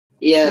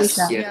Yes.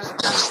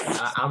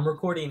 I'm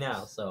recording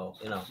now, so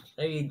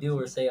whatever you do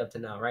or say up to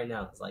now, right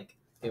now, it's like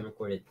being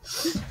recorded.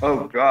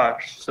 Oh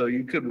gosh, so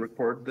you could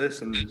record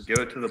this and give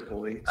it to the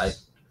police.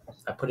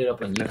 I put it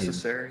up on YouTube.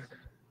 Necessary.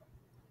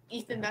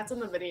 Ethan, that's on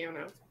the video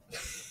now.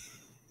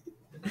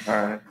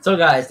 All right. So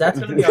guys, that's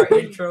gonna be our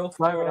intro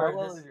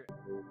for this.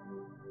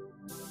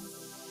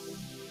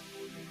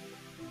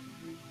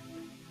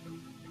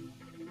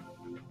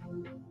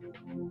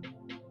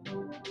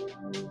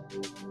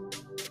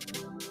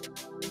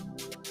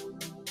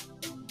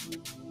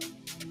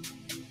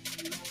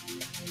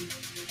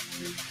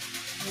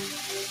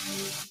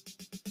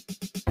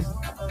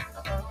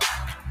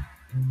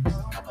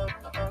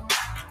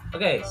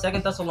 Okay, 2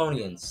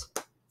 Thessalonians,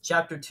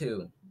 chapter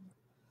 2.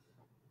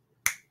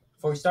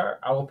 Before we start,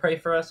 I will pray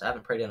for us. I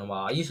haven't prayed in a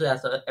while. I usually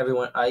ask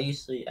everyone. I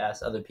usually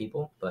ask other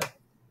people, but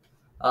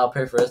I'll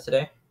pray for us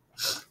today,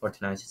 or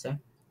tonight, I should say.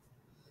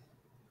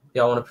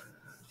 If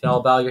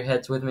y'all bow your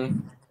heads with me.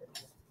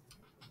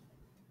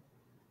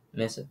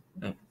 Miss it.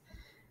 Right.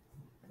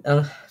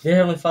 Dear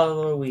Heavenly Father,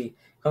 Lord, we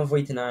come for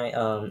you tonight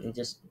and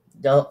just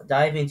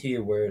dive into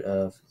your word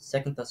of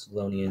 2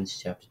 Thessalonians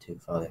chapter 2,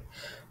 Father.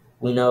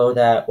 We know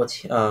that what's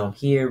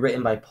here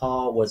written by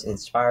Paul was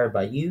inspired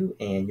by you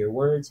and your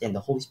words and the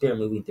Holy Spirit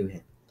moving through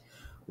him.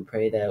 We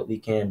pray that we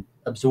can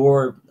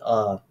absorb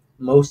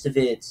most of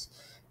its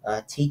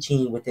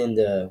teaching within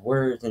the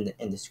words and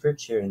the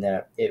scripture, and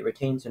that it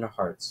retains in our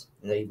hearts,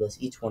 and that you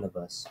bless each one of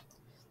us.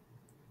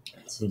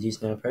 It's in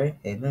Jesus' name I pray.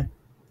 Amen.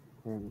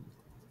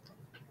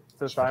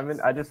 So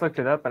Simon, I just looked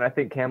it up, and I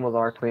think camels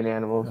are clean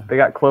animals. They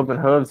got cloven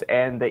hooves,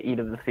 and they eat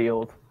of the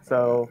field.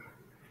 So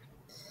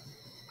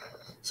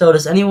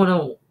does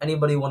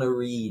anybody want to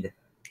read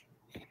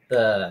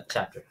the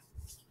chapter?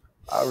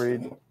 I'll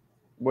read.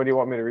 What do you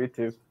want me to read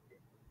to?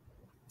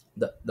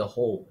 The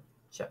whole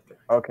chapter.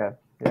 Okay.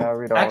 Yeah, I'll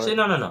read all Actually,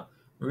 of it. no.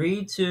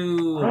 Read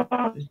to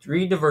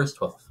verse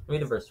 12. Read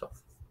to verse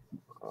 12.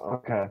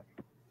 Okay.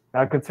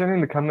 Now,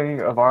 concerning the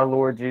coming of our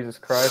Lord Jesus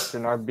Christ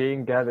and our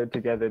being gathered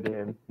together to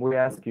him, we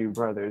ask you,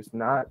 brothers,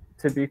 not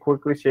to be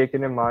quickly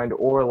shaken in mind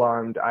or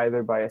alarmed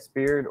either by a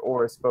spirit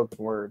or a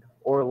spoken word,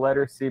 or a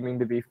letter seeming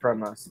to be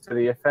from us, to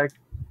the effect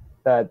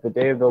that the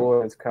day of the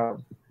Lord has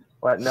come.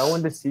 Let no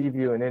one deceive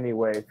you in any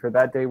way, for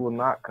that day will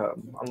not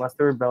come, unless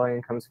the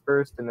rebellion comes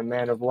first and the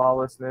man of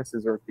lawlessness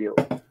is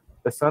revealed,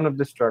 the son of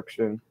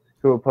destruction,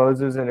 who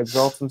opposes and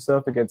exalts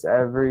himself against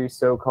every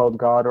so-called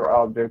God or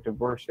object of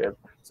worship,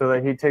 so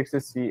that he takes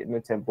his seat in the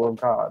temple of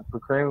God,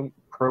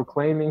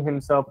 proclaiming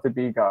himself to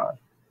be God.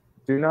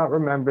 Do not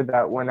remember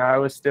that when I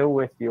was still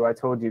with you, I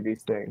told you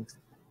these things.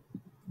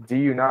 Do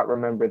you not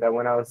remember that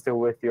when I was still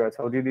with you, I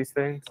told you these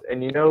things?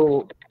 And you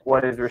know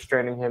what is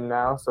restraining him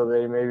now, so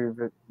that he may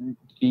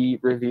be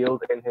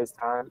revealed in his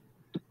time?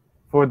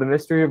 For the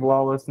mystery of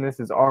lawlessness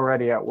is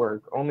already at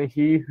work. Only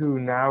he who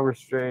now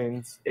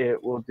restrains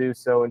it will do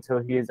so until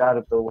he is out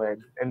of the way.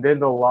 And then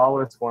the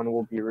lawless one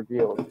will be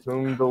revealed,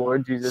 whom the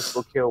Lord Jesus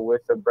will kill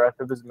with the breath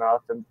of his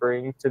mouth and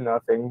bring to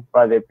nothing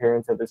by the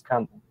appearance of his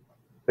coming.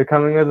 The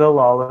coming of the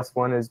lawless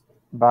one is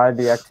by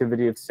the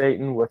activity of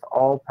Satan, with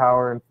all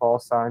power and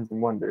false signs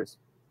and wonders,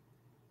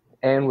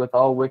 and with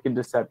all wicked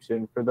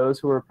deception for those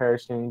who are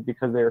perishing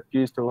because they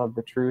refuse to love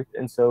the truth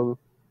and so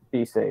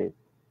be saved.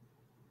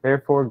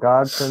 Therefore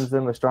God sends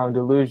them a strong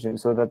delusion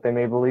so that they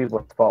may believe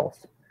what's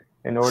false,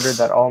 in order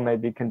that all may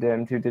be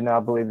condemned who did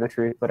not believe the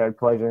truth but had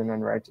pleasure in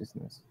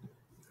unrighteousness.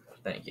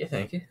 Thank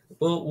you.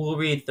 We'll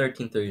read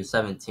 13 through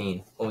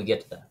 17 when we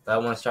get to that. But I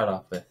want to start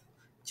off with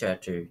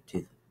chapter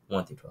 2,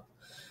 1 through 12.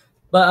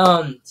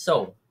 But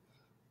so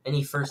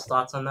any first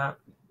thoughts on that?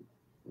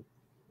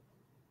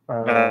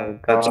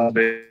 That's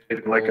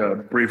like a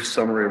brief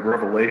summary of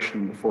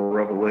Revelation before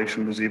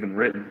Revelation was even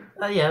written.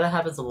 Yeah, that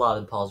happens a lot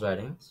in Paul's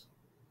writings.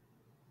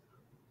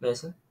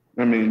 Mason?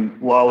 I mean,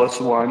 Lawless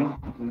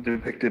One,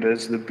 depicted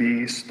as the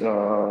beast,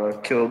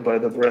 killed by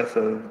the breath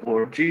of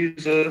Lord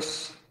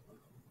Jesus.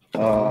 The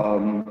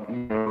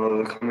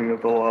coming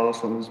of the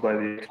Lawless One is by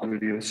the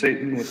activity of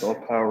Satan, with all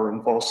power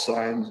and false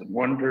signs and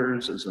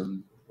wonders, as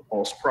in the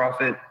false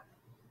prophet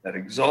that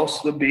exalts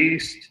the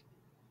beast.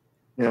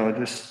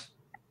 Just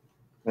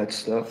that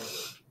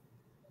stuff.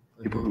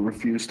 People who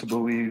refuse to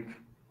believe.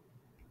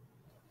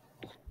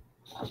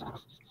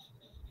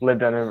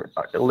 Lived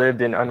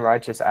in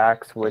unrighteous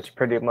acts, which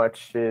pretty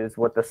much is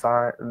what the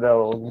sign.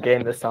 They'll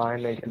gain the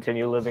sign and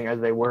continue living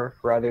as they were,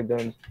 rather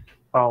than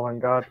following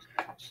God.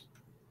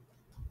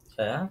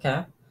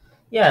 Okay.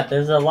 Yeah,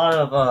 there's a lot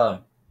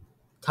of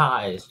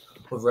ties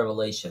with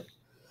Revelation.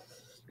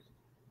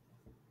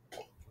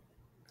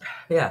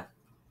 Yeah.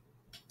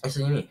 That's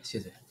what you mean.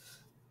 Excuse me.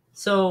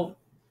 So,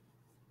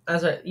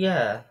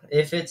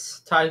 if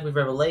it's tied with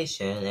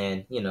Revelation,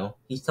 and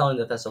he's telling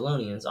the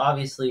Thessalonians,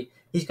 obviously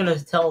he's going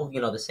to tell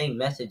the same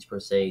message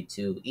per se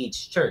to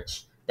each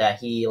church that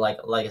he, like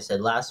I said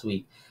last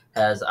week,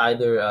 has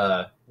either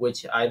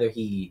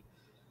he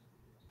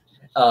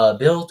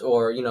built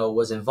or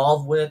was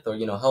involved with, or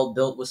helped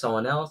built with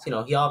someone else.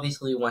 He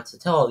obviously wants to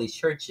tell all these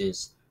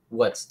churches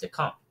what's to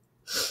come.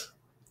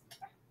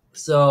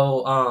 So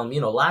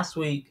last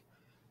week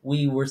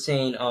we were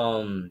saying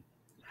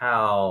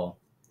how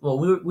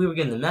we were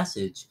getting the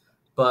message,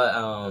 but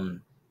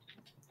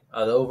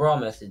the overall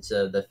message,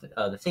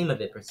 the theme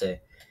of it per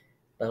se.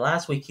 But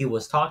last week he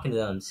was talking to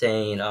them,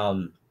 saying,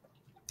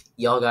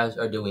 y'all guys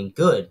are doing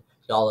good.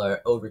 Y'all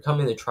are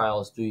overcoming the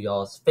trials through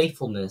y'all's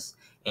faithfulness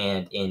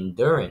and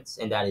endurance,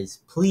 and that is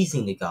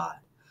pleasing to God.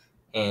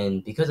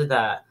 And because of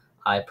that,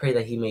 I pray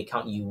that He may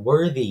count you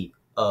worthy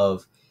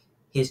of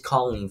His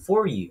calling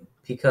for you.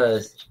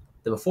 Because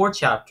the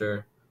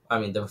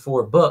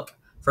before book,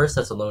 First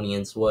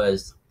Thessalonians,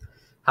 was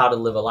how to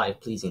live a life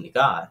pleasing to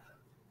God.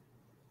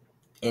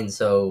 And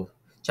so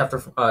chapter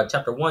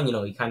 1,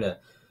 he kind of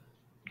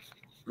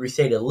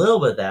restated a little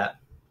bit of that,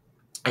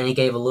 and he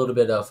gave a little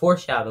bit of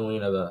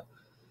foreshadowing of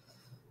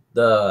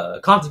the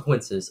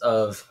consequences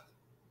of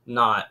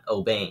not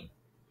obeying.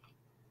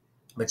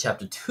 But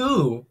chapter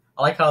 2,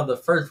 I like how the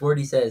first word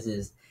he says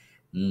is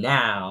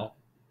now,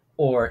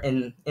 or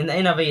in the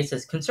NIV it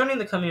says concerning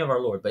the coming of our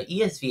Lord, but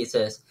ESV it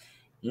says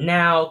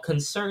now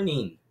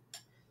concerning.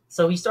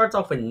 So he starts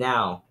off with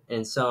now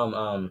in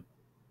some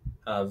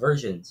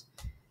versions.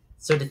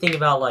 So to think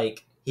about,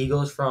 like, he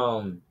goes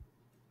from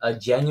a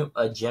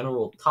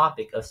general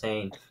topic of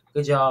saying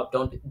good job,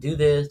 don't do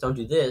this,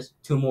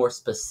 to more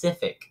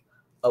specific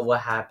of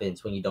what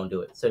happens when you don't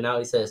do it. So now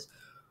he says,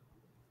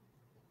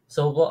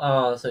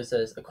 so he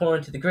says,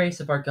 according to the grace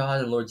of our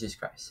God and Lord Jesus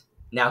Christ.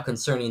 Now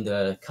concerning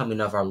the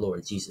coming of our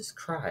Lord Jesus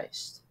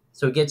Christ.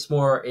 So it gets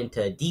more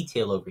into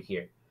detail over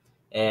here.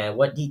 And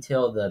what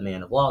detail? The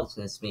man of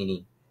lawlessness,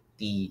 meaning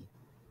the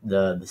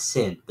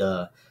sin,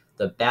 the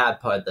bad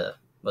part, the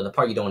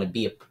part you don't want to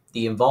be,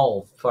 the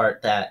involved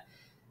part that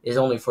is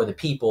only for the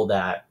people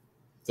that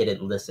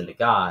didn't listen to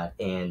God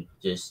and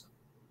just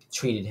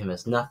treated Him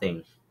as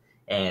nothing.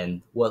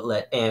 And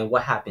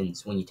what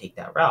happens when you take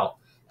that route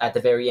at the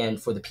very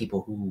end for the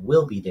people who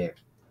will be there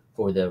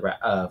for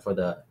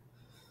the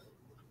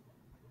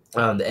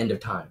end of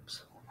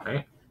times,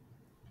 right?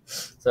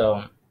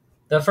 So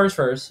the first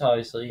verse,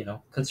 obviously,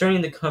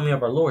 concerning the coming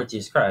of our Lord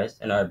Jesus Christ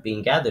and our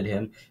being gathered to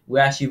Him, we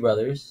ask you,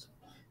 brothers,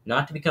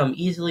 not to become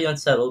easily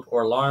unsettled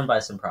or alarmed by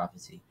some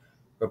prophecy,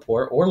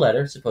 report, or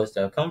letter supposed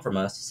to have come from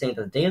us, saying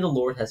that the day of the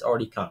Lord has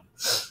already come.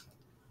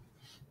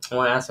 I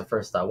want to ask the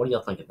first thought. What do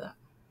y'all think of that?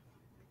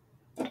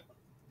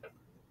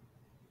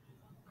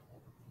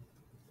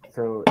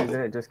 So isn't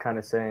it just kind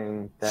of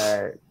saying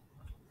that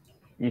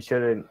you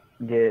shouldn't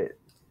get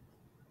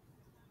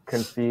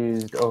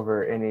confused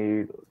over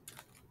any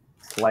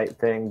slight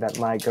thing that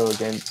might go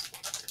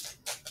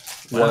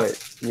against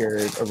what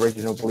your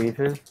original belief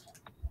is?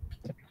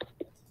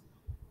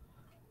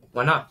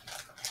 Why not?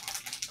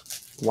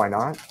 Why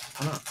not?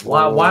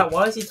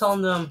 Why is he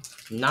telling them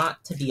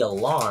not to be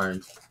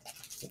alarmed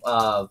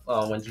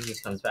when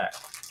Jesus comes back?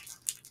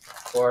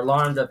 Or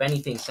alarmed of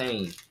anything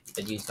saying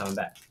that Jesus is coming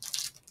back?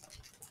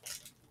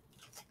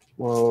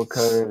 Well,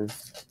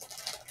 because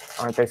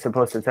aren't they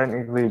supposed to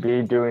technically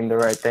be doing the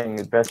right thing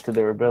as best to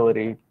their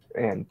ability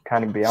and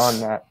kind of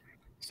beyond that?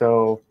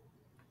 So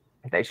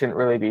they shouldn't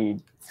really be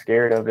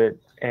scared of it.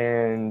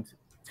 And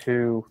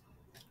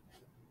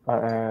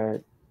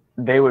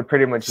they would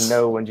pretty much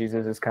know when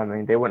Jesus is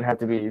coming. They wouldn't have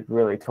to be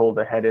really told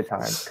ahead of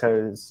time,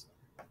 because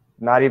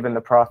not even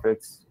the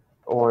prophets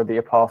or the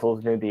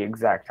apostles knew the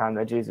exact time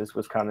that Jesus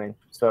was coming.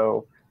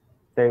 So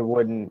they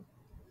wouldn't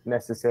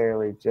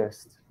necessarily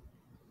just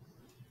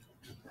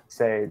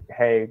say,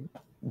 hey,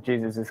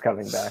 Jesus is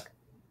coming back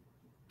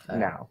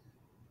now.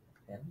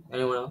 Yeah.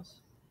 Anyone else?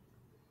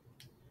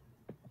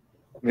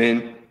 I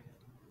mean,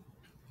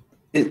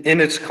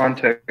 in its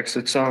context,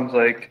 it sounds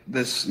like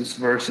this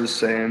verse is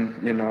saying,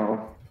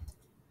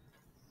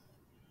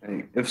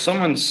 if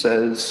someone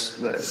says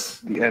that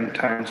the end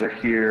times are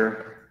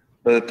here,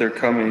 or that they're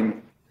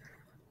coming,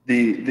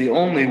 the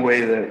only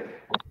way that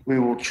we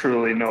will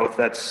truly know if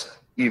that's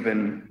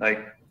even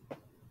like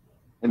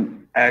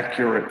an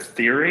accurate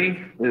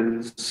theory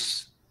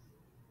is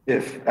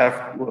if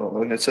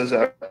and it says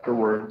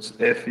afterwards,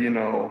 if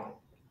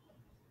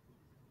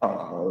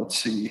let's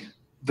see,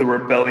 the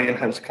rebellion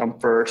has come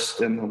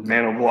first and the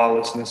man of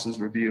lawlessness is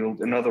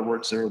revealed. In other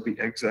words, there will be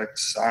exact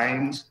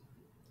signs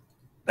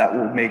that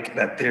will make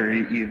that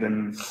theory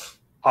even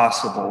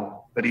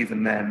possible. But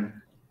even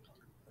then,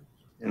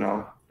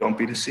 don't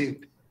be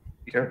deceived.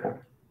 Be careful.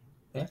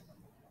 Yeah.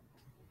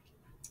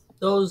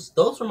 Those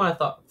were my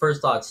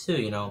first thoughts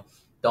too.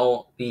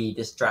 Don't be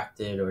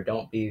distracted or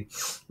don't be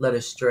led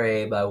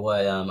astray by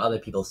what other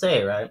people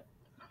say, right?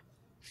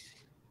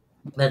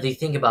 But if you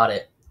think about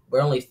it,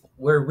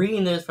 we're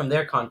reading this from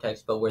their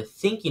context, but we're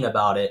thinking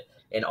about it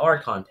in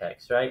our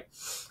context, right?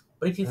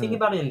 But if you think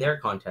about it in their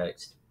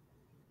context,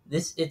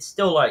 it's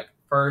still like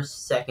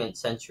 1st, 2nd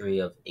century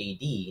of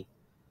AD,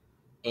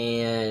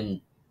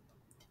 and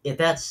if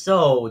that's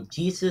so,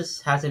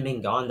 Jesus hasn't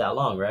been gone that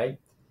long, right?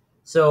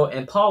 So,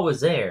 and Paul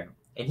was there,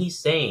 and he's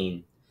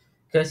saying,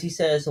 because he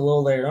says a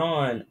little later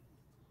on,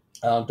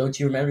 don't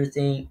you remember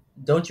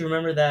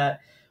that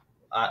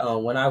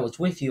when I was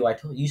with you,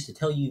 used to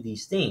tell you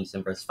these things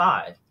in verse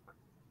 5.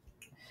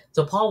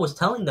 So Paul was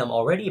telling them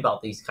already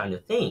about these kind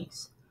of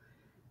things.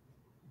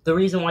 the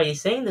reason why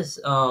he's saying this,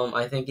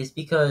 I think, is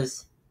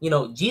because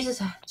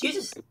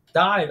Jesus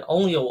died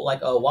only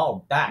like a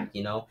while back.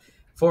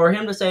 For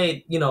him to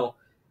say,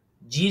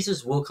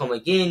 Jesus will come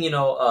again.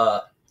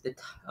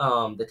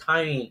 The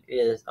timing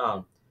is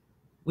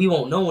we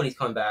won't know when he's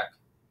coming back,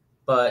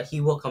 but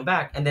he will come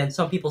back. And then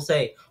some people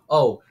say,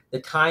 "Oh, the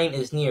time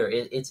is near.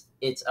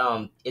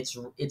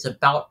 It's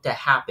about to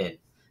happen."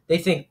 They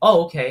think,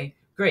 "Oh, okay,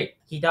 great.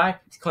 He died.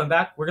 He's coming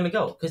back. We're gonna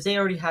go," because they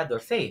already had their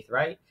faith,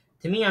 right?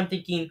 To me, I'm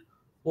thinking,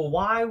 well,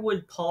 why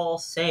would Paul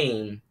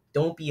saying,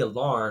 "Don't be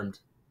alarmed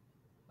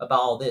about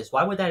all this"?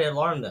 Why would that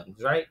alarm them,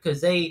 right?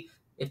 Because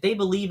if they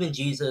believe in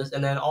Jesus,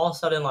 and then all of a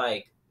sudden,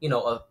 like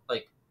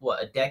like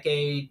what, a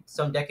decade,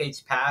 some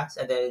decades pass,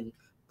 and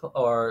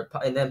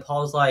then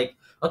Paul's like,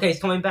 "Okay, he's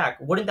coming back."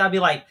 Wouldn't that be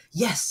like,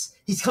 "Yes,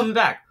 he's coming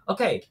back.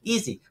 Okay,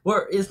 easy.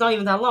 It's not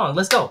even that long.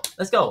 Let's go.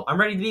 I'm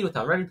ready to be with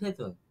him. I'm ready to play with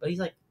him." But he's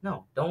like,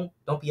 "No,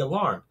 don't be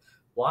alarmed."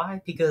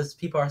 Why? Because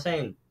people are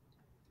saying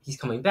he's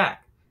coming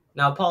back.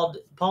 Now,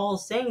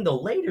 Paul's saying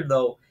later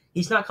though,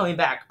 he's not coming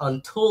back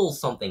until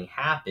something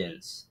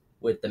happens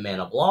with the man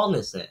of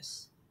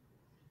lawlessness.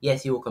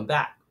 Yes, he will come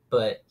back,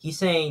 but he's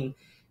saying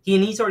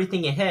he's already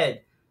thinking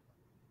ahead.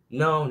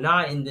 No,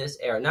 not in this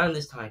era, not in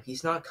this time.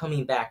 He's not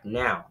coming back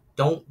now.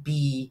 Don't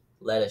be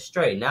led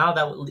astray. Now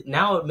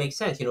it makes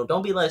sense.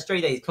 Don't be led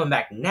astray that he's coming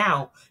back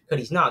now, because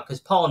he's not. Because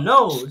Paul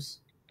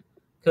knows,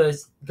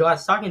 because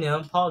God's talking to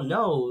him. Paul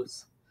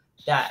knows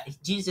that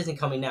Jesus isn't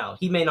coming now.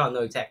 He may not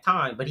know exact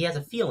time, but he has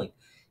a feeling.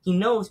 He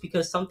knows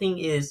because something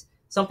has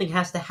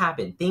to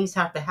happen. Things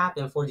have to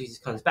happen before Jesus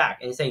comes back.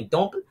 And he's saying,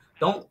 don't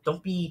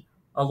be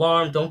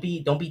alarmed. Don't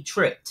be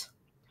tricked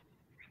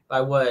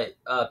by what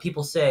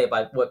people say,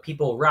 by what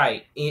people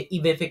write,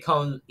 even if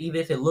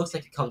it looks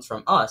like it comes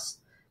from us,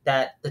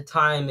 that the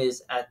time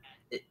is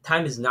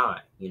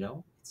nigh.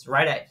 It's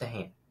right at the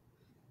hand,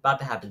 about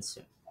to happen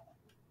soon.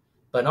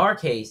 But in our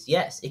case,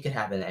 yes, it could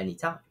happen at any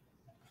time.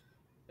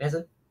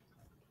 Isn't?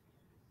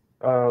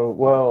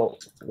 Well,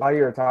 while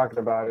you were talking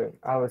about it,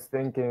 I was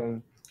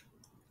thinking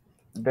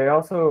they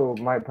also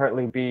might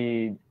partly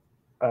be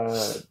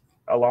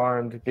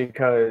alarmed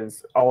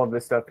because all of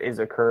this stuff is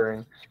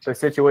occurring. The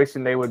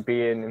situation they would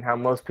be in and how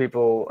most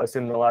people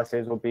assume the last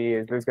days will be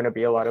is there's going to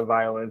be a lot of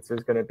violence.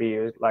 There's going to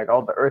be like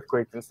all the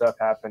earthquakes and stuff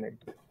happening,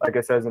 like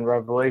it says in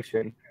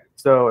Revelation.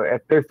 So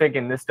if they're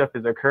thinking this stuff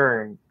is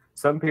occurring,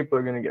 some people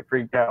are going to get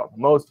freaked out.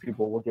 Most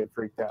people will get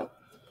freaked out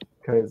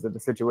because of the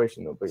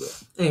situation they'll be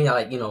in.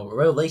 And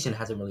Revelation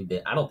hasn't really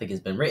been. I don't think it's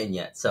been written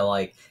yet. So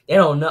like they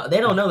don't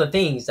know the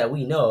things that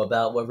we know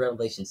about what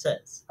Revelation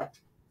says.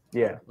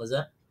 Yeah. Was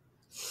that?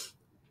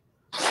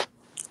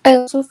 I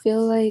also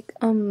feel like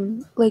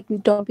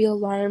don't be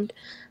alarmed,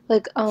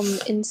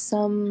 in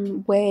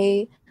some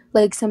way,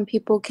 like some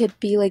people could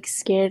be like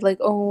scared, like,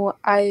 oh,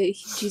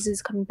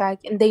 Jesus coming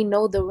back, and they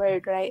know the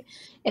word, right,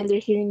 and they're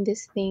hearing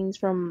these things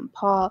from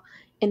Paul,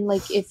 and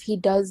like if he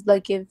does,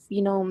 like if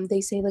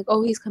they say like,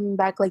 oh, he's coming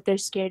back, like they're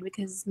scared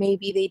because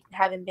maybe they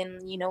haven't been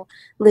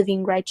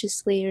living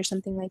righteously or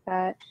something like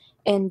that,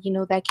 and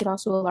that could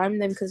also alarm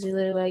them because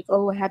they're like,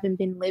 oh, I haven't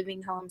been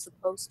living how I'm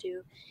supposed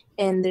to,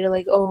 and they're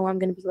like, oh, I'm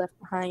gonna be left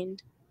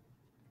behind.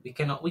 We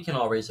can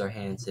all raise our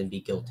hands and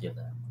be guilty of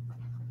that.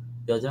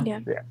 Doesn't? Yeah.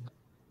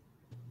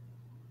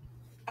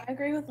 I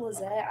agree with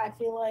Lizette. I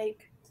feel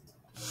like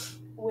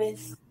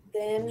with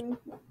them,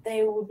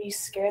 they would be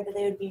scared that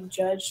they would be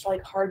judged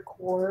like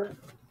hardcore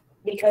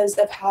because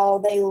of how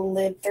they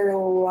lived their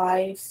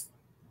life.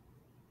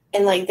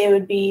 And like they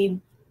would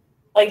be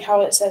like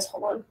how it says,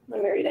 hold on,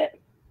 let me read it.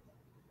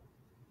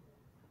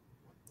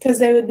 Because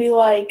they would be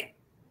like,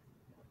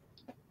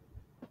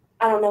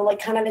 I don't know, like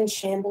kind of in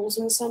shambles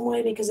in some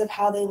way because of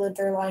how they lived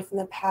their life in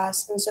the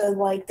past. And so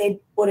like they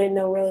wouldn't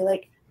know really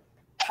like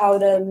how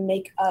to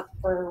make up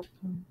for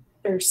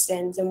their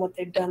sins and what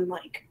they've done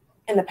like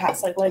in the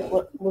past, like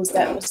what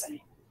Lizette was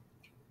saying.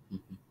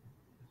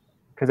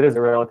 Because it is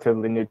a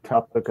relatively new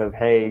topic of,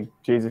 hey,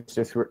 Jesus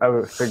just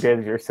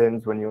forgives your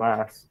sins when you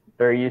ask.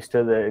 They're used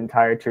to the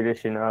entire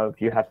tradition of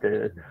you have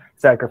to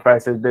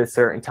sacrifice at this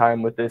certain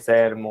time with this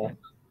animal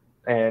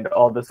and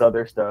all this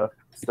other stuff.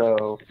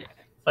 So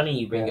funny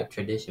you bring up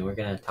tradition. We're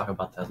gonna talk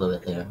about that a little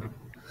bit later.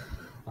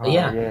 But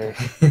yeah.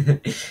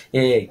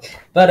 Yeah.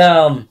 But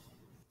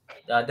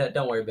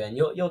don't worry, Ben.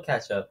 You'll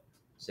catch up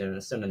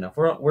soon enough.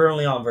 We're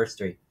only on verse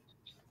 3.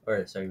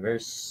 Verse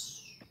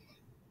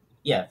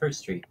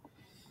 3.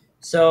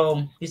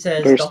 So he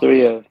says verse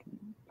 3 of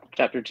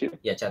chapter 2.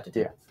 Yeah, chapter 2.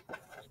 Yeah.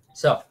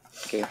 So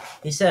okay.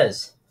 He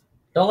says,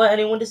 don't let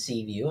anyone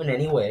deceive you in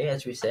any way,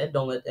 as we said.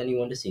 Don't let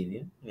anyone deceive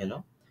you.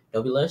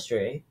 Don't be led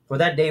astray. For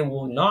that day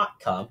will not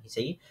come. You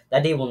see,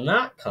 that day will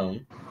not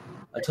come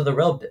until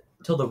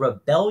the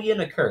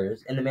rebellion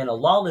occurs and the man of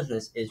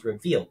lawlessness is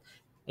revealed.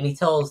 And he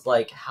tells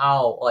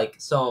how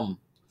some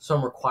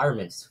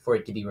requirements for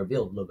it to be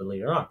revealed a little bit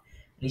later on. And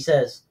he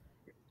says,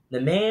 the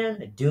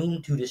man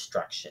doomed to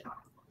destruction.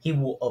 He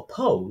will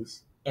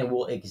oppose and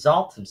will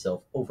exalt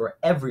himself over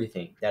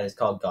everything that is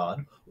called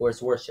God or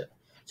is worship.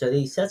 So that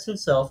he sets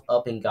himself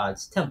up in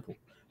God's temple,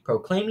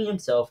 proclaiming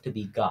himself to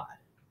be God.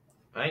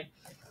 Right?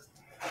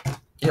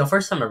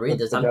 first time I read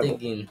That's this, the I'm devil.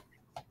 thinking,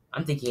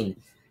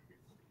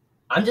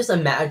 I'm just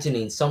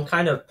imagining some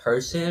kind of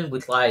person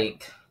with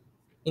like,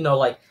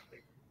 like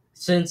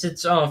since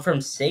it's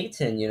from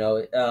Satan,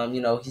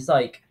 he's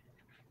like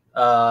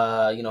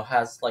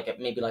has like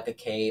maybe like a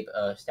cape,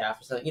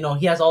 staff or something.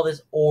 He has all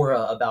this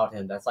aura about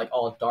him that's like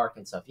all dark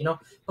and stuff.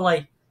 But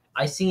like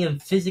I see him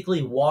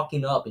physically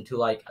walking up into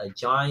like a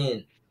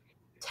giant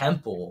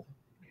temple,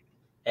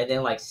 and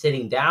then like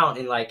sitting down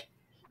and like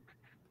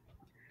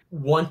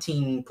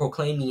wanting,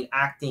 proclaiming,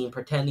 acting,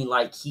 pretending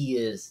like he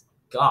is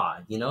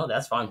God.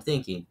 That's what I'm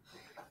thinking.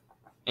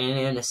 And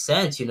in a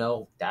sense,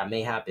 that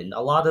may happen.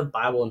 A lot of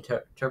Bible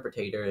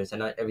interpreters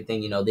and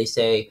everything, they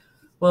say,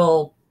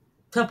 well,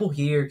 temple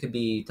here could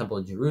be temple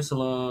in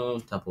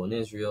Jerusalem, temple in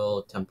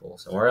Israel, temple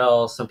somewhere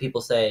else. Some people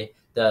say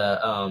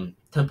the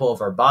temple of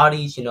our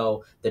bodies,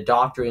 the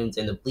doctrines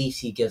and the beliefs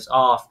he gives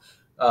off,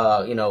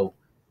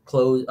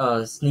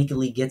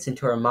 sneakily gets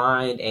into our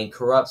mind and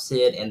corrupts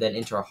it, and then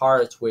into our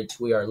hearts, which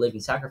we are a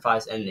living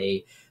sacrifice and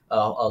a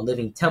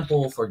living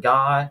temple for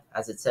God,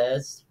 as it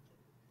says,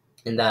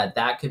 and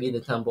that could be the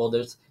temple.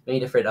 There's many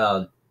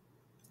different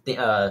th-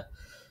 uh,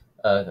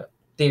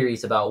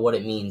 theories about what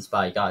it means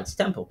by God's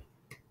temple.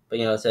 But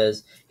it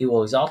says he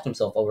will exalt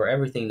himself over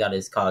everything that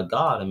is called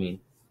God. I mean,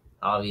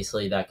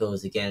 obviously that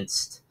goes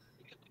against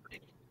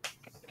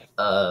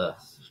uh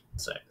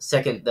the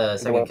second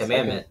Second,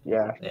 commandment.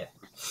 yeah. Yeah.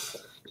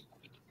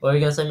 What are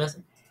you gonna say, Miss?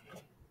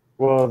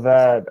 Well,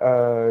 that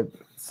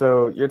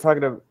so you're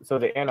talking about, so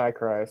the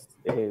Antichrist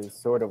is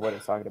sort of what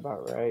it's talking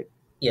about, right?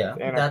 Yeah, The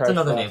that's Antichrist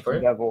another name slash for the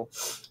it. devil.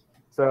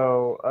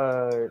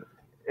 So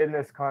in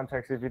this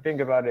context, if you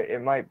think about it,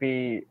 it might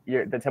be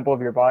the temple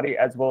of your body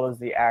as well as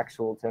the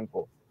actual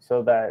temple,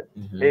 so that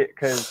Mm-hmm.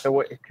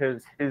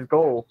 because his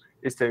goal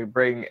is to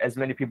bring as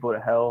many people to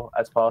hell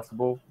as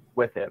possible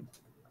with him.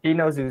 He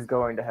knows he's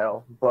going to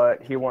hell,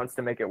 but he wants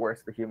to make it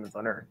worse for humans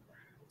on Earth.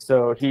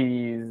 So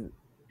he's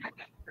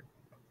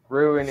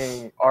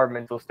ruining our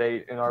mental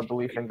state and our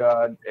belief in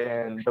God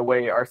and the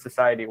way our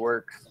society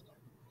works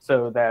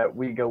so that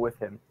we go with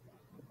him.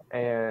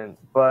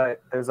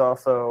 But there's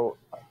also,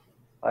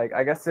 like,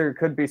 I guess there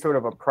could be sort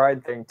of a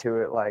pride thing to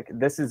it, like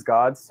this is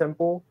God's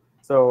temple,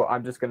 so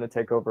I'm just going to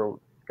take over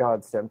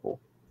God's temple.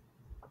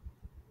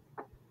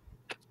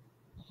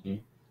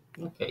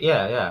 Okay,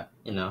 yeah,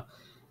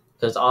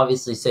 because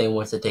obviously Satan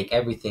wants to take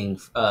everything,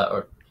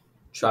 or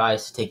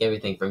tries to take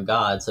everything from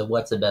God. So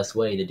what's the best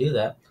way to do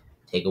that?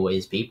 Take away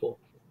his people.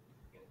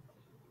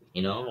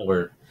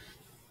 Or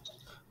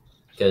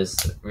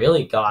because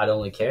really God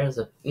only cares,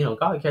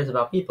 God cares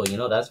about people.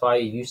 That's why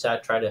you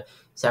try to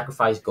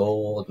sacrifice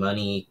gold,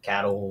 money,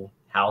 cattle,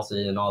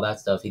 houses, and all that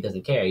stuff. He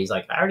doesn't care. He's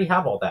like, I already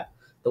have all that.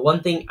 The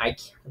one thing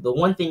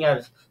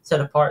I've set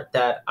apart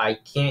that I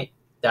can't,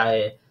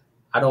 that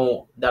I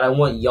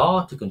want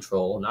y'all to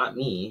control, not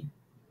me.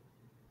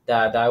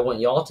 That I want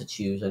y'all to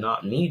choose and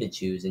not me to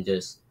choose and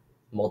just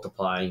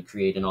multiply and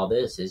create and all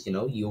this is,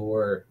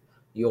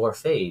 your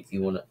faith.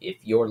 You want to, if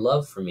your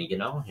love for me,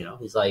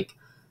 he's like,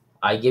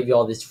 I give you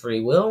all this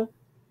free will.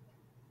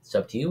 It's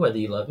up to you whether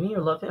you love me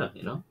or love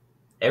him.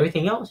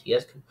 Everything else,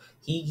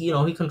 he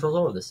controls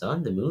over the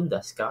sun, the moon,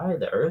 the sky,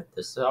 the earth,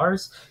 the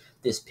stars,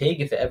 this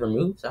pig, if it ever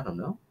moves, I don't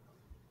know.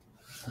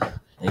 But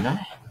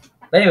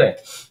anyway,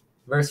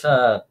 verse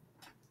 5,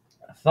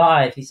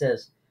 he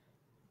says,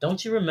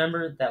 don't you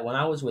remember that when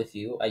I was with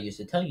you, I used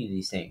to tell you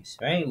these things,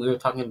 right? We were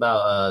talking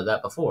about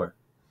that before.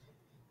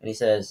 And he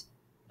says,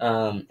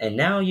 and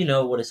now you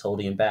know what is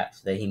holding him back,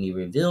 so that he may be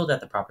revealed at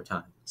the proper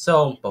time.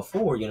 So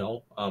before,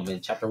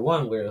 in chapter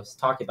 1, where it was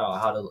talking about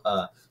how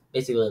to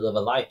basically live a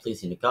life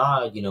pleasing to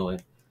God,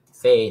 and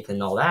faith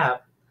and all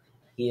that,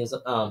 he is it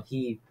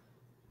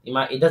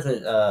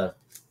doesn't probably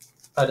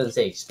doesn't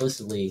say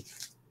explicitly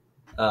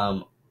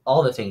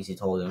all the things he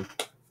told him,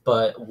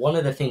 but one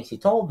of the things he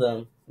told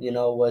them,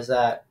 was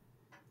that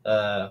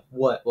as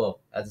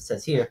it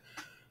says here,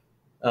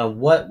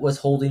 what was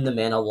holding the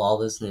man of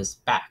lawlessness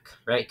back,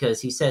 right? Because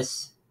he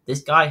says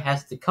this guy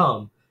has to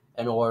come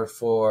in order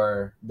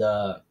for this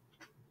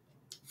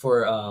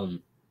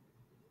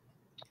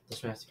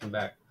man has to come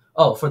back.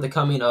 Oh, for the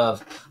coming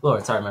of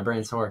Lord. Sorry, my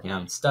brain's not working.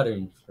 I'm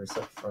stuttering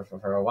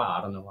for a while.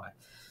 I don't know why.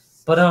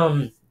 But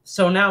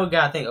so now we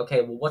gotta think.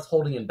 Okay, well, what's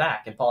holding him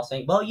back? And Paul's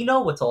saying, well, you know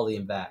what's holding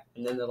him back.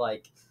 And then they're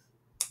like,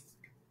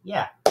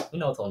 yeah, we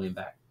know what's holding him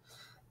back.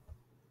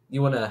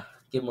 You want to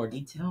give more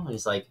detail? And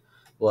he's like,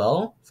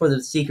 well, for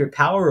the secret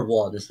power of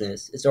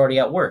lawlessness is already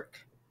at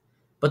work.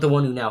 But the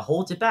one who now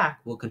holds it back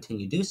will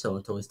continue to do so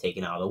until it's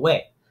taken out of the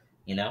way.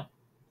 And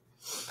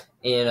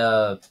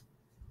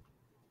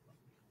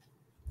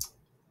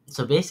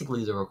so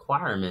basically the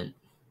requirement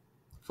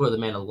for the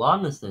man of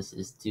lawlessness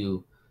is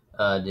to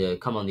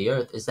come on the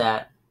earth is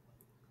that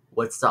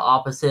what's the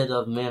opposite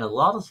of man of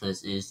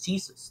lawlessness is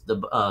Jesus,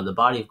 the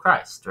body of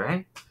Christ,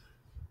 right?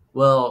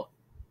 Well,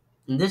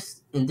 in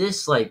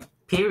this like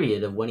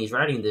period of when he's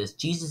writing this,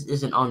 Jesus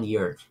isn't on the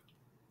earth.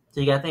 So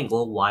you gotta think,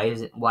 well,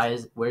 where's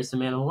the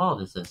man of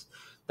lawlessness?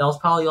 That was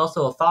probably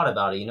also a thought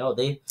about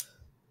it.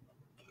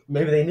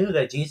 Maybe they knew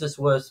that Jesus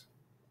was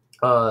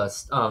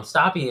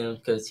stopping him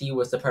because he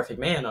was the perfect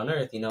man on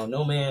earth.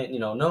 No man,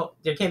 no,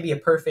 there can't be a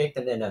perfect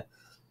and then a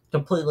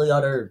completely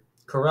utter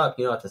corrupt,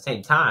 at the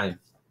same time.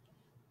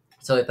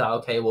 So they thought,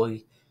 okay, well,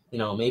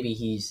 maybe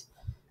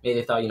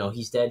they thought,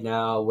 he's dead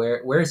now.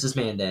 Where is this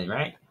man then,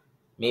 right?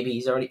 Maybe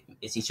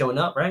is he showing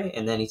up, right?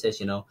 And then he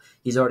says,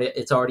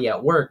 it's already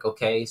at work.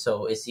 Okay,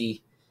 so is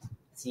he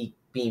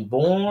being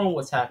born?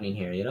 What's happening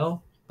here,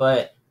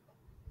 But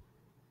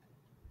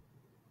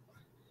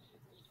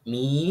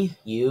me,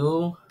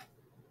 you,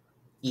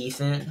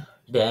 Ethan,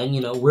 Ben,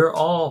 we're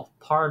all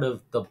part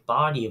of the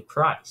body of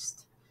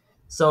Christ.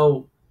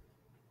 So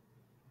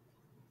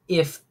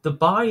if the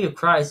body of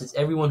Christ is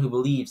everyone who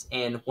believes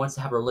and wants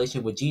to have a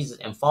relationship with Jesus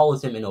and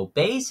follows him and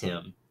obeys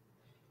him,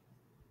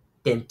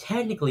 then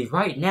technically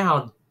right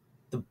now,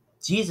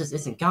 Jesus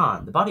isn't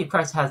gone. The body of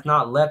Christ has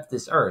not left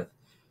this earth.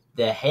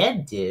 The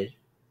head did,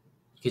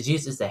 because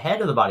Jesus is the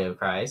head of the body of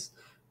Christ,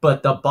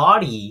 but the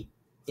body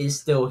is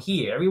still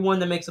here. Everyone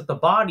that makes up the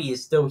body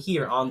is still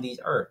here on this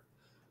earth.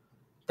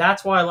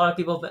 That's why a lot of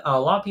people, think,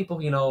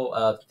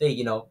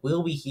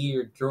 we'll be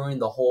here during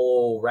the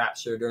whole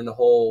rapture, during the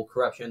whole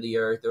corruption of the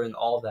earth, during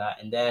all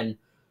that, and then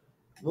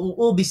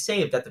we'll be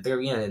saved at the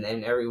very end,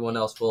 and everyone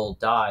else will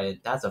die.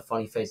 That's a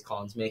funny face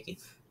Colin's making,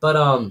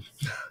 but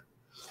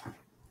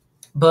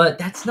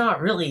that's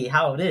not really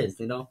how it is.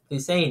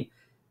 He's saying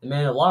the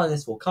man of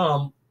lawlessness will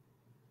come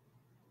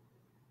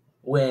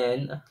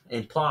when,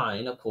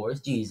 implying, of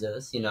course,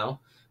 Jesus.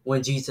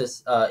 When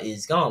Jesus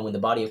is gone, when the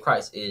body of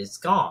Christ is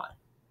gone.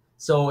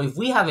 So if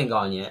we haven't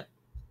gone yet,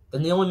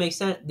 then the only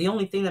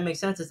thing that makes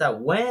sense is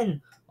that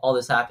when all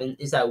this happens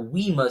is that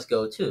we must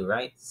go too,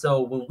 right?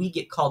 So when we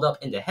get called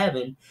up into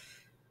heaven,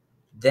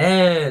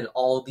 then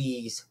all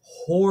these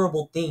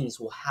horrible things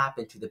will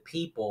happen to the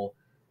people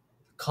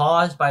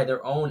caused by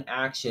their own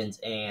actions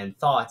and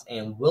thoughts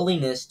and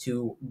willingness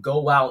to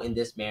go out in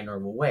this manner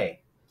of a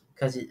way.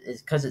 Because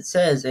it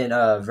says in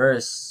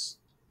verse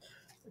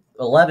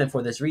 11,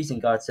 for this reason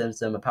God sends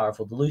them a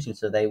powerful delusion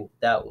so they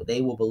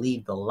will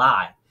believe the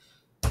lie.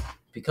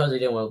 Because they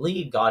didn't want to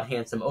believe, God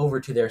hands them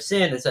over to their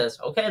sin and says,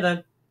 okay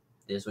then,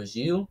 this was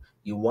you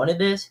wanted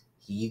this,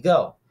 here you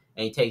go.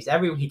 And he takes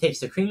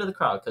the cream of the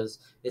crowd, because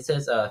it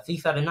says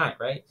thief at a night,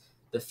 right?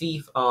 The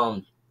thief,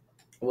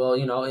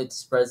 it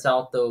spreads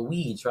out the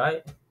weeds,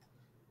 right?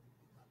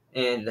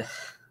 And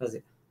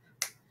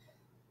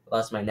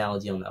lost my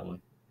analogy on that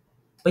one.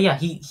 But yeah,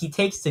 he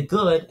takes the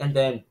good and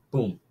then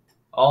boom,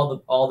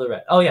 all the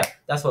red. Oh yeah,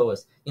 that's what it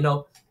was.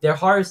 They're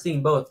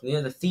harvesting both.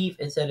 The thief,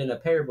 it said in a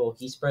parable,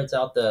 he spreads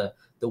out the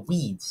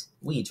weeds,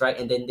 right?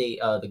 And then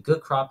the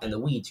good crop and the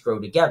weeds grow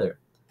together.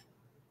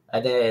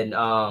 And then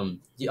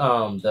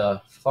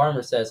the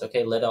farmer says,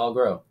 okay, let it all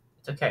grow.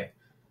 It's okay.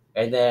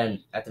 And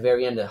then at the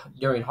very end,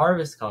 during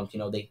harvest comes,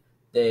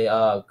 they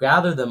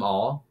gather them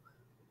all,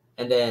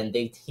 and then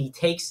he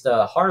takes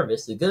the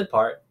harvest, the good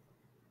part,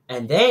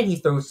 and then he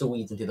throws the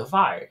weeds into the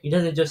fire. He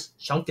doesn't just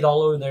chunk it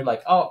all over there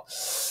like,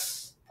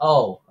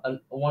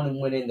 one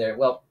went in there.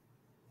 Well,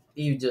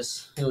 it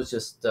was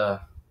just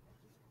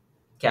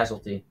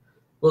casualty.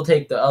 We'll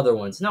take the other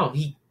ones. No,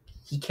 he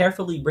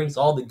carefully brings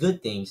all the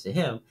good things to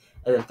him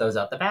and then throws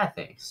out the bad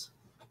things.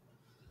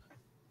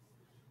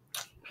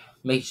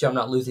 Make sure I'm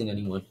not losing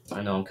anyone.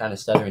 I know I'm kind of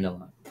stuttering a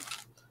lot.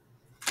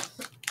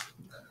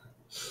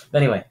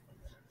 But anyway,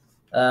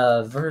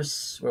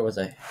 verse, where was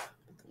I?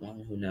 The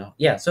one who now,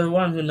 yeah. So the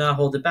one who now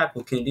holds it back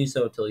will continue to do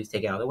so until he's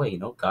taken out of the way.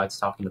 God's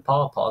talking to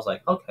Paul. Paul's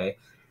like, okay,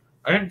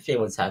 I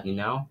understand what's happening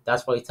now.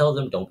 That's why he tells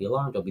them, don't be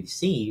alarmed, don't be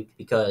deceived,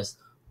 because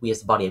we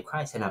as the body of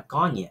Christ have not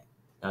gone yet.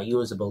 Now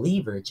you as a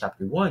believer,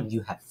 chapter 1,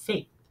 you have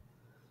faith.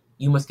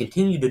 You must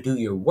continue to do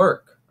your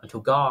work until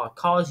God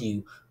calls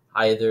you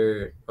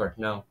they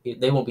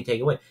won't be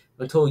taken away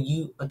until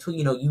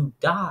you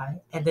die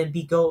and then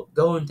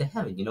go into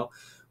heaven.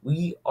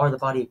 We are the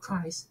body of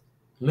Christ.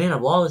 The man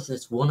of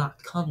lawlessness will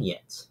not come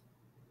yet.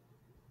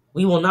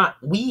 We will not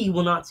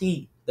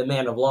see the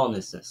man of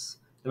lawlessness.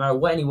 No matter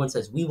what anyone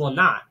says, we will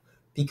not,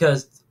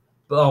 because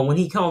when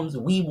he comes,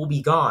 we will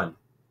be gone,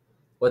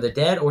 whether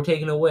dead or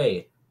taken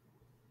away.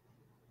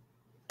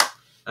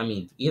 I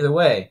mean, either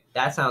way,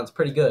 that sounds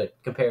pretty good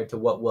compared to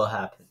what will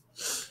happen.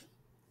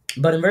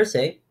 But in verse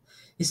 8,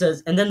 he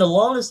says, and then the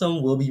lawless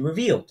one will be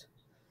revealed.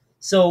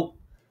 So,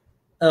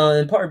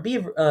 in part B,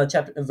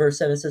 verse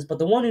 7 says, but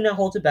the one who now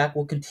holds it back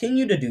will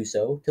continue to do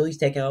so till he's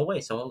taken away.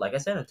 So, like I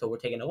said, until we're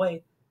taken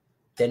away,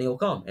 then he'll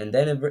come. And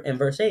then in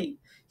verse 8,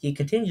 he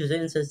continues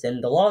it and says,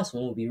 then the lawless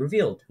one will be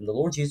revealed, and the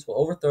Lord Jesus will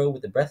overthrow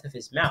with the breath of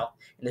his mouth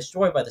and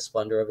destroy by the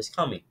splendor of his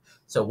coming.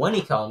 So when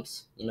he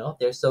comes,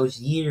 there's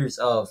those years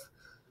of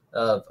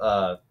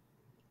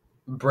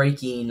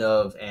breaking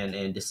of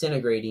and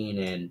disintegrating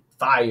and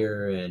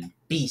fire and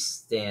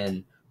beasts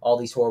and all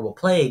these horrible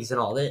plagues and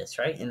all this,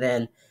 right? And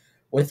then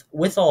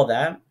with all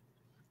that,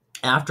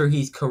 after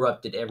he's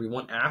corrupted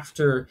everyone,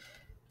 after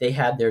they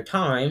had their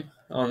time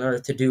on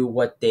earth to do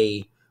what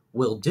they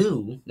will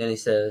do, then he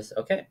says,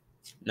 okay,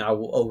 now I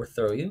will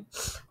overthrow you,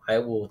 I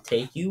will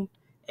take you,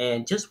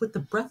 and just with the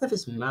breath of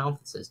his mouth,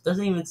 it says,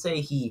 doesn't even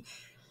say he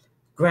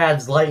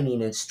grabs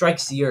lightning and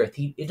strikes the earth.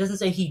 It doesn't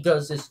say he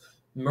does this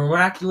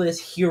miraculous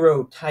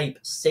hero type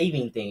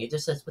saving thing. It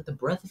just says with the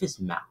breath of his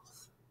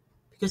mouth,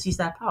 because he's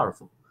that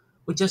powerful.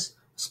 With just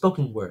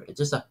spoken word, it's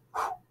just a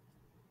whew.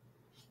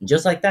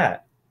 Just like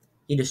that,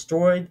 he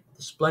destroyed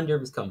the splendor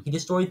of his coming. He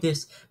destroyed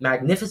this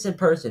magnificent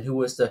person who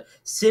was to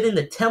sit in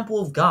the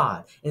temple of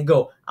God and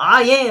go,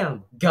 I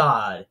am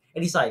God.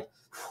 And he's like,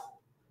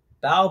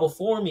 bow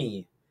before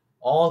me,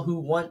 all who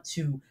want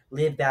to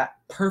live that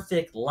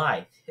perfect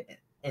life.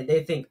 And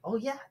they think, oh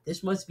yeah,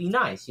 this must be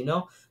nice, you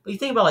know? But you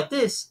think about it like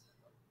this,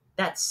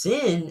 that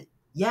sin,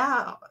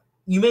 yeah,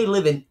 you may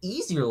live an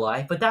easier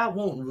life, but that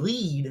won't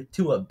lead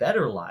to a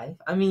better life.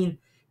 I mean,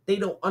 they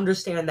don't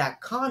understand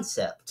that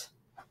concept.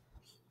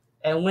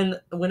 And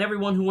when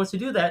everyone who wants to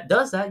do that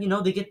does that, you know,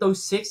 they get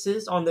those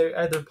sixes on their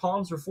either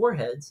palms or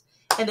foreheads,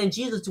 and then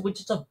Jesus, with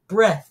just a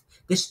breath,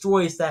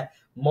 destroys that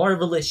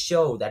marvelous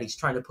show that he's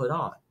trying to put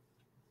on.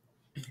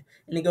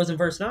 And it goes in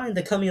verse 9,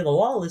 the coming of the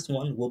lawless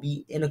one will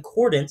be in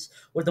accordance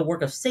with the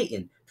work of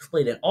Satan,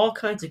 displayed in all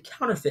kinds of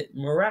counterfeit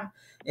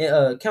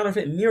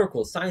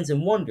miracles, signs,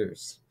 and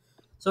wonders.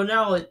 So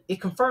now it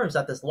confirms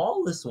that this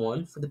lawless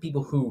one, for the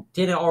people who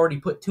didn't already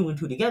put two and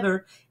two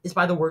together, is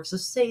by the works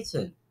of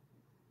Satan.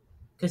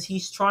 Because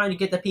he's trying to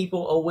get the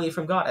people away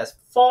from God as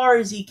far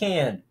as he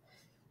can.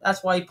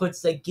 That's why he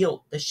puts the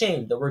guilt, the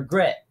shame, the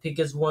regret,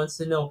 because he wants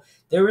to know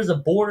there is a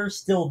border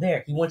still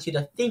there. He wants you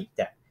to think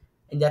that,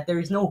 and that there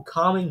is no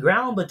common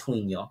ground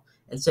between y'all,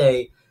 and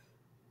say,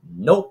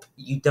 nope,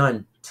 you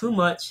done too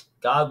much.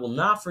 God will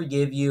not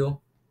forgive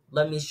you.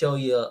 Let me show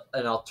you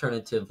an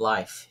alternative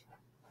life.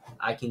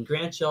 I can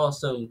grant y'all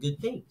some good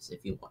things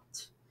if you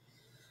want.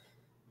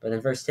 But in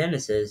verse 10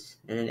 it says,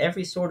 and in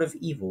every sort of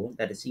evil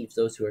that deceives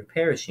those who are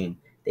perishing,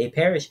 they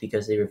perish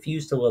because they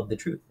refuse to love the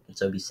truth and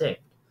so be saved.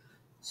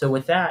 So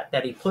with that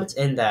he puts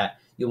in that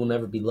you will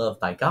never be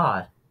loved by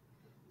God,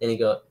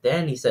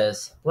 then he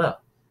says,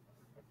 well,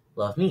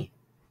 love me.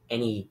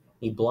 And he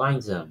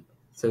blinds them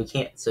so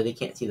they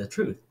can't see the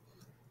truth.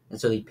 And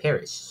so they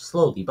perish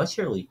slowly but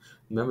surely.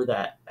 Remember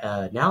that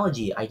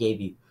analogy I gave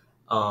you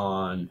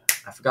on,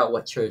 I forgot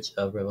what church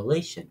of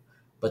Revelation,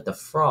 but the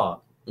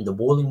frog in the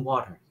boiling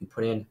water, you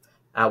put in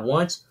at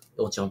once,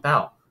 it will jump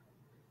out.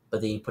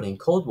 But then you put in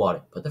cold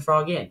water, put the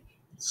frog in, and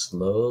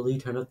slowly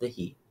turn up the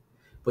heat.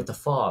 With the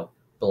fog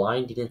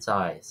blinding its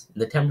eyes,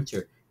 and the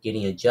temperature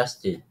getting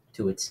adjusted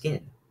to its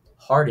skin,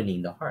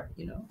 hardening the heart,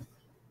 you know.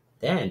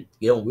 Then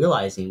you don't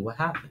realizing what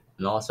happened.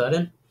 And all of a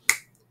sudden,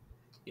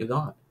 you're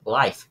gone.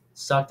 Life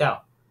sucked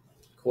out.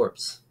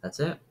 Corpse. That's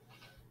it.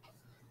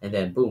 And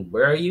then boom,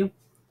 where are you?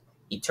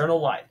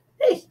 Eternal life.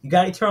 Hey, you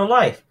got eternal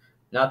life.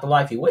 Not the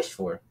life you wished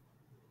for,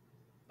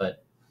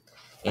 but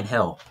in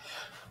hell.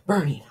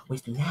 Burning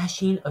with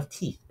gnashing of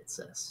teeth, it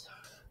says.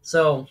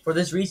 So, for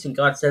this reason,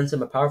 God sends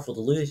them a powerful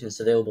delusion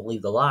so they will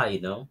believe the lie,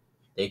 you know.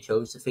 They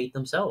chose to fate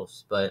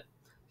themselves, but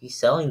he's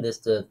selling this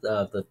to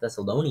the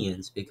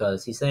Thessalonians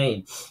because he's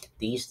saying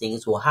these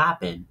things will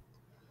happen.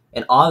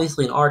 And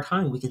obviously in our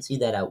time, we can see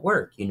that at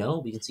work, you know.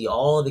 We can see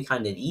all the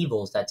kind of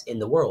evils that's in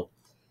the world.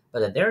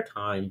 But at their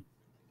time,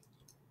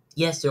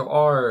 yes, there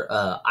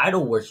are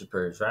idol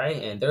worshippers,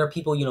 right? And there are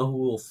people, you know, who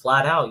will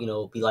flat out, you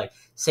know, be like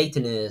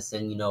Satanists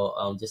and, you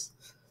know, just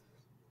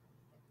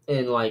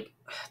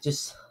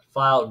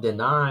flat out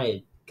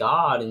deny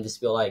God and just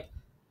be like,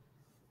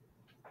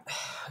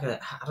 I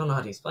don't know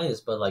how to explain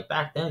this, but like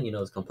back then, you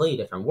know, it's a completely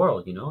different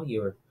world, you know.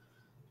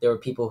 There were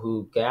people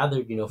who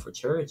gathered, you know, for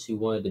church who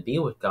wanted to be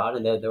with God,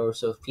 and then there were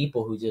some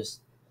people who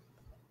just,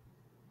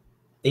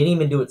 they didn't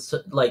even do it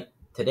like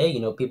today,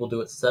 you know, people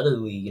do it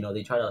subtly, you know,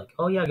 they try to like,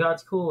 oh yeah,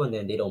 God's cool, and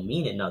then they don't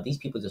mean it. Now these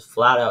people just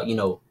flat out, you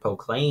know,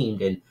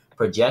 proclaimed and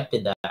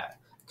projected that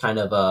kind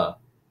of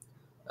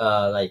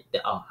I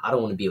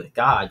don't want to be with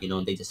God, you know,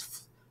 and they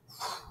just,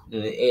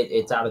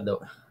 it's out of the,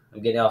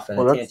 I'm getting off on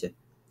a tangent.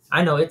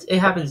 I know it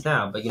happens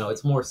now, but you know,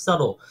 it's more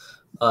subtle.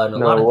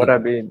 No, what I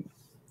mean,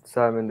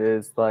 Simon,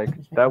 is like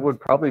that would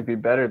probably be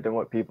better than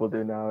what people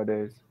do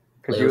nowadays,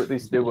 because you at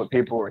least do what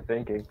people were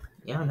thinking.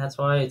 Yeah, and that's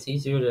why it's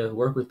easier to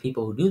work with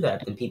people who do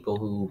that than people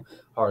who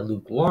are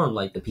lukewarm,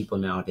 like the people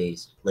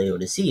nowadays.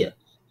 Laodicea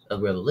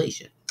of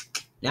Revelation.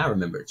 Now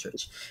remember the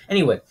church.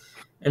 Anyway,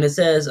 and it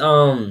says,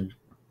 and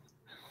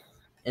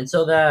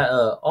so that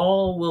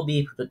all will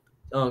be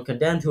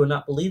condemned who will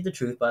not believe the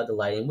truth by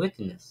delighting in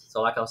wickedness.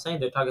 So like I was saying,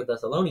 they're talking to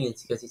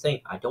Thessalonians because he's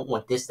saying, I don't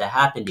want this to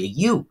happen to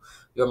you.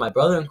 You're my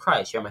brother in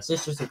Christ. You're my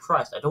sisters in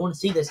Christ. I don't want to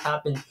see this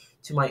happen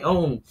to my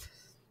own,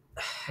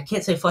 I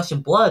can't say flesh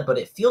and blood, but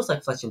it feels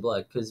like flesh and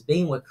blood, because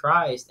being with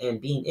Christ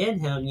and being in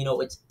him, you know,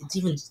 it's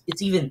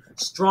even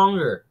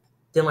stronger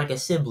than like a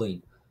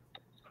sibling,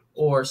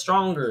 or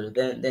stronger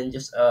than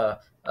just a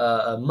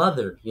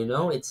mother, you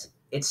know. It's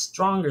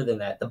stronger than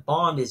that. The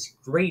bond is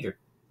greater.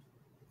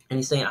 And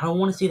he's saying, I don't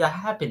want to see that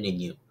happen in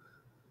you,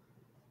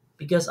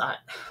 because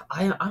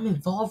I'm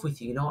involved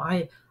with you, you know.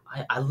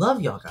 I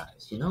love y'all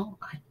guys, you know.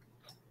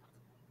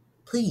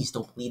 Please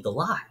don't believe the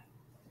lie.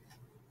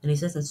 And he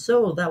says, and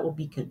so that will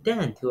be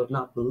condemned who have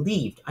not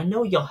believed. I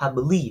know y'all have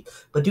believed,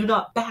 but do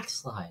not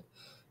backslide.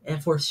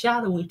 and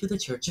foreshadowing to the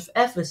church of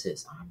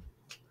Ephesus.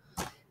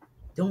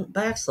 Don't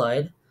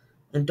backslide,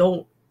 and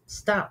don't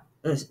stop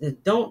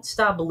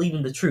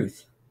believing the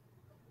truth.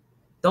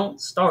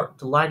 Don't start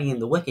delighting in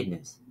the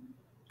wickedness.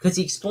 Because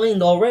he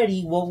explained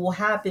already what will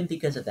happen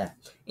because of that.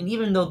 And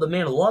even though the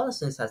man of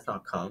lawlessness has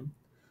not come,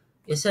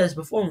 it says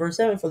before in verse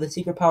 7, for the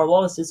secret power of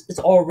lawlessness is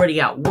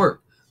already at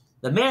work.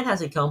 The man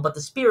hasn't come, but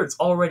the spirit's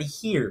already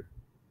here.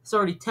 It's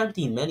already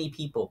tempting many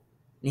people.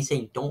 And he's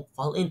saying, don't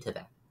fall into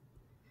that.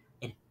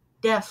 And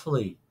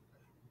definitely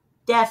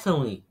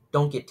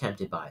don't get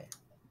tempted by it.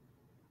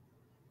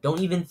 Don't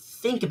even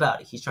think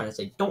about it. He's trying to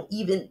say, don't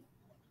even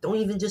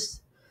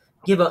just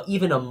give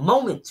even a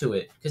moment to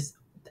it, because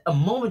a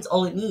moment's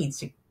all it needs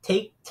to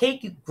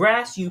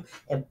grasp you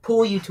and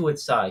pull you to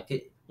its side.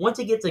 Once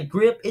it gets a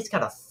grip, it's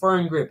got a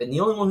firm grip, and the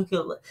only one who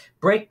can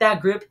break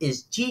that grip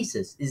is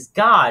Jesus, is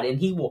God, and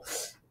he will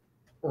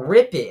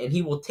rip it and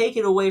he will take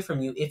it away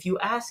from you if you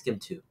ask him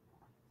to.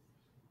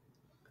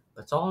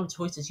 That's all the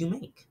choices you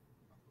make.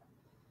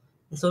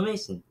 And so,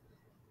 Mason,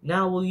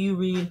 now will you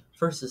read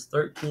verses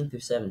 13 through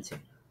 17?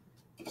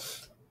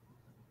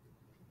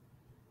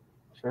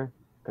 Sure.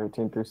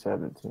 13 through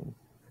 17.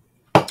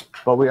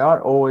 But we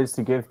ought always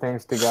to give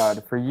thanks to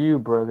God for you,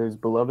 brothers,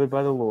 beloved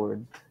by the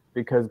Lord,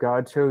 because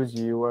God chose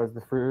you as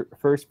the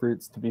first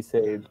fruits to be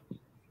saved,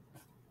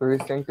 through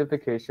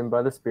sanctification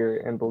by the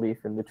Spirit and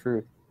belief in the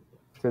truth.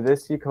 To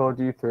this he called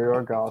you through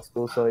our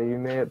gospel, so that you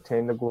may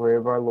obtain the glory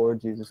of our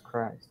Lord Jesus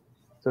Christ.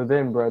 So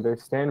then,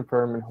 brothers, stand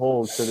firm and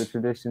hold to the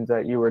traditions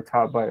that you were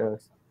taught by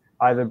us,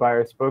 either by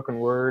our spoken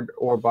word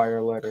or by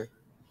our letter.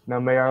 Now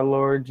may our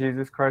Lord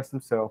Jesus Christ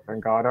himself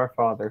and God our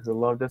Father, who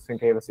loved us and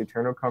gave us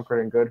eternal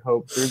comfort and good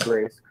hope through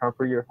grace,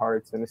 comfort your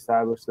hearts and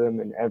establish them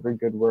in every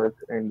good work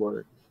and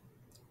word.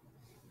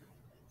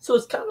 So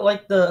it's kind of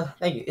like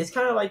it's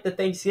kind of like the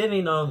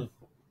Thanksgiving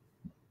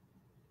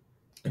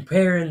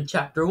prayer in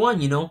chapter 1,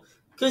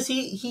 because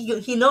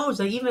he knows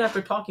that even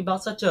after talking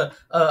about such a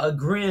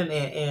grim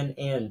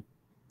and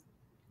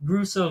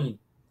gruesome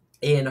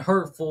and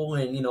hurtful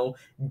and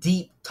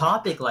deep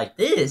topic like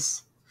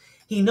this,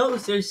 he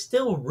knows there's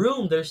still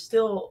room, there's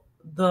still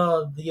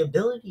the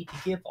ability to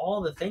give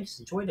all the thanks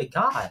and joy to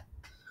God,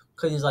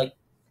 because he's like,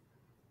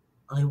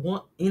 I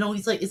want,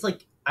 it's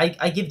like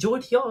I give joy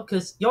to y'all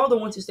because y'all are the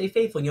ones who stay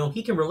faithful.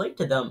 He can relate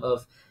to them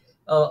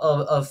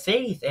of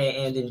faith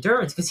and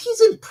endurance, because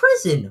he's in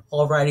prison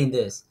while writing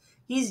this.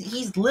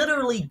 He's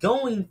literally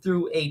going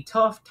through a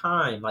tough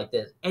time like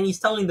this, and he's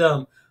telling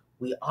them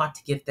we ought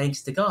to give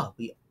thanks to God.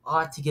 We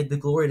ought to give the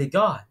glory to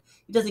God.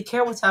 He doesn't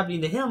care what's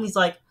happening to him. He's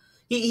like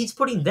he's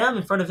putting them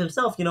in front of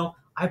himself.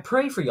 I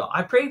pray for y'all.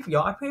 I pray for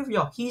y'all. I pray for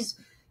y'all. He's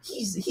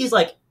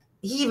like,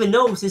 he even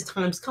knows his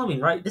time's coming,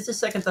 right? This is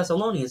Second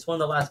Thessalonians, one of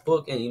the last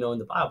book in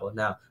the Bible.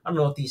 Now, I don't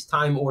know if these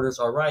time orders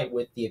are right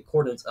with the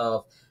accordance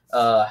of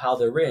how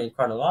they're written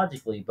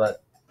chronologically,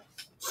 but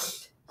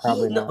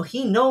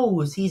he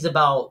knows he's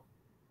about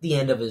the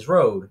end of his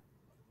road.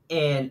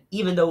 And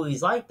even though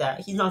he's like that,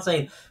 he's not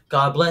saying,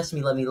 God bless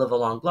me, let me live a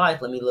long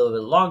life, let me live a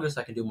bit longer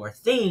so I can do more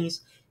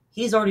things.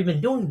 He's already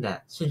been doing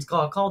that since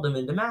God called him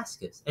in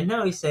Damascus. And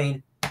now he's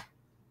saying,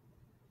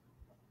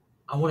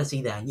 I want to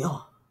see that in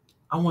y'all.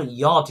 I want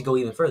y'all to go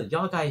even further.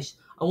 Y'all guys,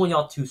 I want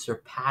y'all to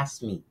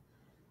surpass me.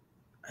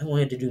 I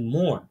want you to do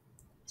more.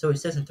 So it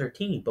says in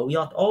 13, but we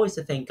ought always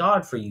to thank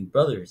God for you,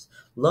 brothers,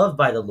 loved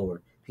by the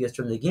Lord, because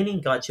from the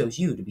beginning God chose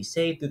you to be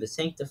saved through the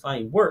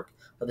sanctifying work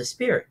of the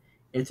Spirit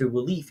and through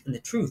belief in the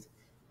truth.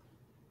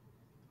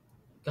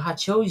 God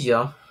chose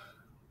y'all.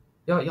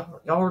 Y'all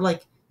are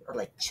like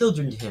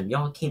children to him.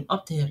 Y'all came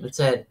up to him and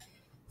said,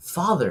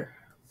 Father.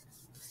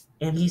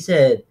 And he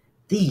said,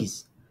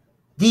 These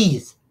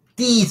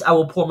I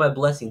will pour my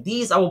blessing.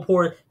 These I will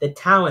pour the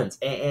talents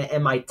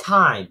and my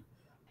time.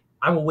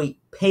 I will wait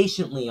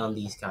patiently on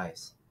these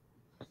guys,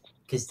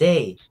 because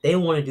they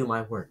want to do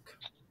my work.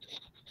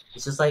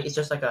 It's just like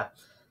a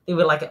think of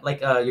it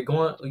like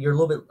you're a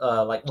little bit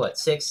like what,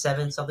 6,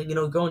 7 something,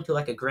 going to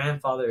like a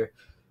grandfather.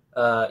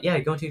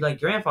 You're going to like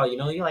grandfather.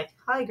 You're like,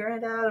 hi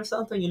granddad or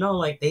something.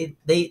 Like they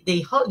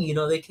hug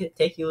you. They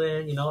take you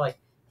in. Like,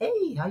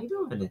 hey, how you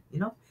doing?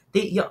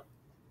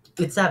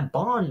 It's that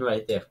bond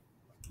right there.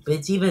 But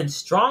it's even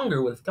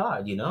stronger with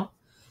God,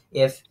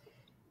 If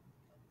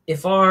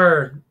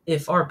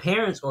our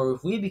parents, or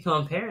if we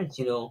become parents,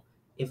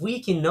 if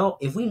we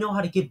know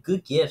how to give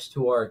good gifts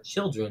to our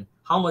children,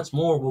 how much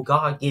more will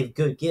God give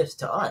good gifts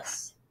to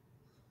us?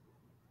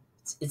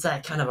 It's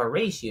that kind of a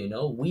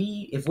ratio,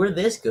 if we're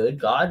this good,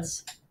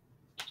 God's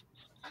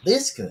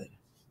this good.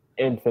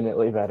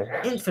 Infinitely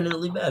better.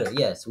 Infinitely better.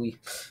 Yes,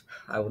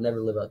 I will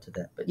never live up to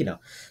that. But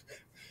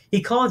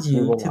he called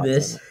you to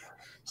this.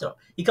 So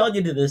he called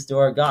you to this, to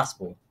our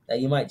gospel,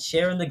 that you might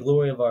share in the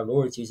glory of our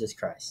Lord Jesus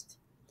Christ.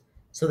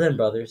 So then,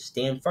 brothers,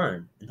 stand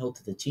firm and hold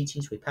to the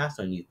teachings we passed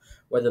on you,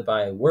 whether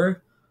by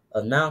word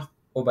of mouth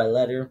or by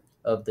letter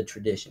of the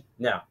tradition.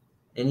 Now,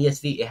 in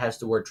ESV, it has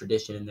the word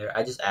tradition in there.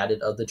 I just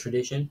added of the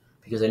tradition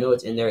because I know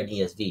it's in there in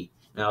ESV.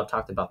 And I'll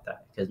talk about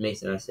that because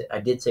Mason, I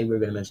did say we were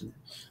going to mention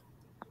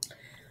that.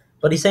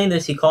 But he's saying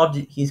this.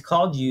 He's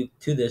called you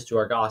to this, to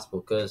our gospel,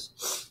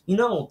 because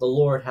the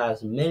Lord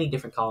has many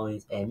different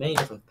callings and many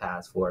different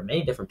paths for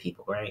many different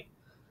people, right?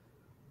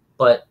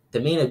 But the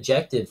main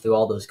objective through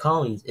all those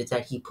callings is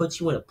that He puts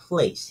you in a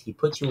place. He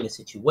puts you in a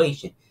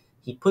situation.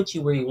 He puts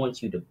you where He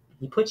wants you to.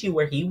 He puts you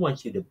where He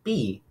wants you to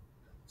be,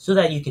 so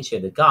that you can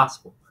share the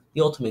gospel.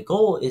 The ultimate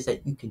goal is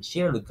that you can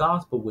share the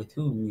gospel with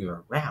whom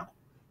you're around.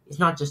 It's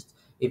not just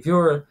if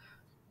you're,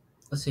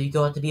 let's say you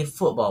go out to be a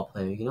football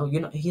player.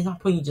 He's not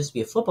putting you just to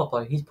be a football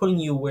player. He's putting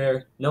you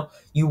where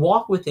you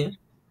walk with Him.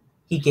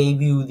 He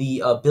gave you the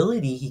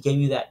ability. He gave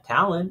you that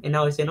talent, and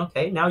now He's saying,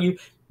 okay, now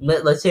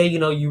let's say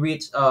you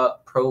reach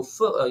pro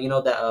foot,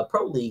 that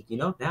pro league.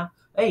 Now,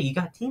 hey, you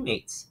got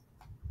teammates.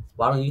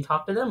 Why don't you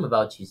talk to them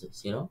about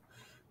Jesus? The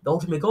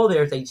ultimate goal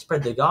there is that you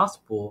spread the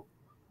gospel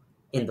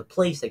in the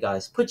place that God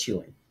has put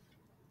you in.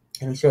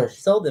 And He says,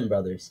 so then,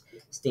 brothers,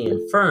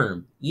 stand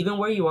firm, even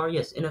where you are.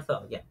 Yes,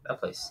 NFL, yeah, that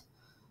place.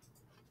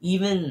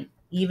 Even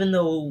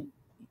though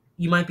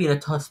you might be in a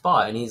tough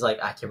spot, and He's like,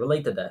 I can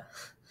relate to that.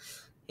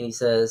 And He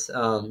says,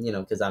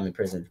 because I'm in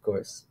prison, of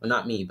course. Well,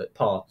 not me, but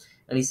Paul.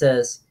 And He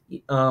says,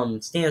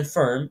 stand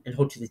firm and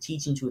hold to the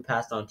teachings we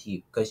passed on to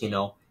you. Because,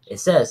 it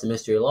says the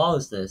mystery of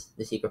lawlessness,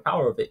 the secret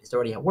power of it is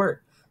already at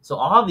work. So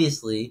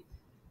obviously,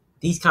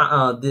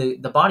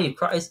 the body of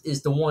Christ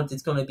is the one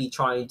that's going to be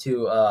trying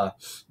to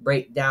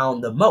break down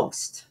the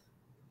most.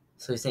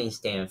 So He's saying,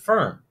 stand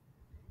firm.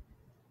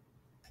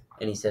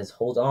 And He says,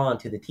 hold on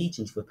to the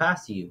teachings we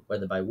passed to you,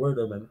 whether by word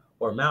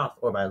or mouth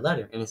or by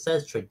letter. And it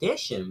says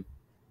tradition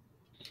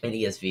in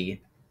ESV,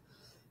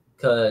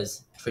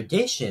 because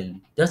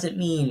tradition doesn't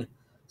mean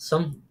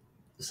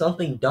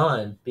something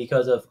done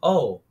because of,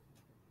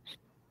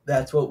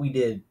 that's what we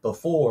did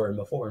before and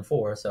before and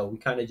before. So we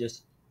kind of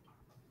just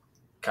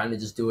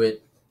do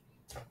it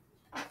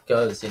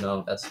because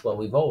that's what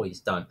we've always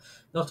done.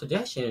 No,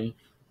 tradition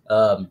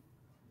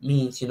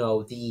means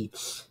the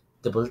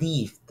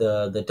belief,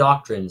 the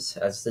doctrines,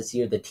 as it says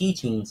here, the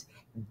teachings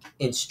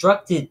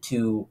instructed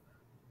to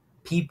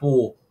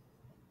people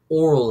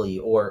orally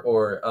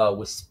or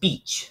with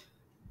speech,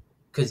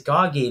 because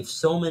God gave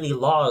so many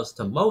laws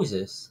to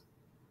Moses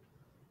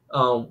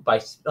by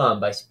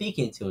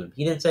speaking to him.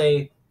 He didn't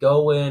say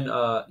go in.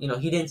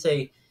 He didn't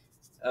say.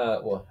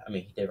 Well, I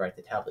mean, He did write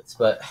the tablets,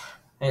 but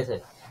I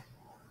said,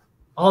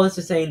 all this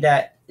is saying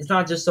that it's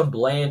not just some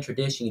bland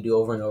tradition you do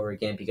over and over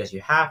again because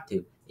you have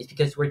to. It's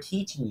because we're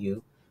teaching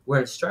you,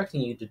 we're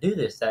instructing you to do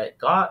this.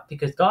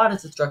 Because God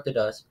has instructed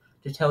us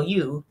to tell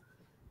you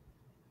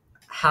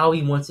how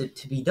He wants it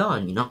to be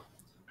done.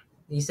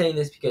 He's saying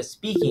this because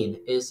speaking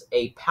is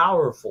a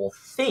powerful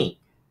thing.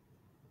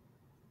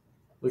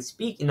 With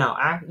speaking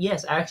now,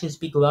 yes, actions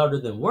speak louder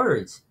than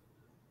words.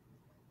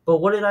 But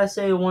what did I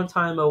say one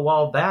time a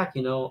while back?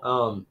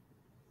 A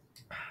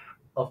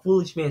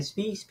foolish man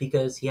speaks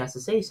because he has to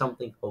say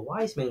something. A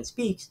wise man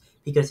speaks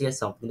because he has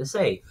something to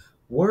say.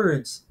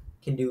 Words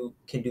can do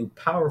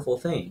powerful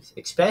things,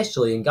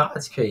 especially in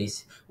God's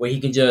case, where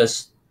He can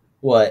just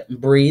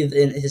breathe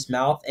in His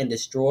mouth and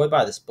destroy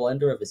by the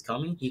splendor of His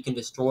coming. He can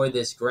destroy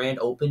this grand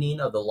opening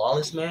of the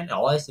lawless man.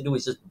 All He has to do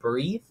is just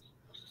breathe.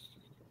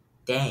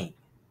 Dang.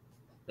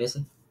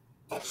 Listen.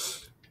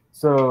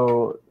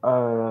 So,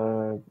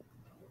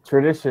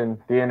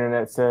 tradition, the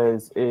internet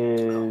says,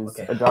 is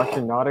a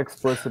doctrine not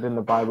explicit in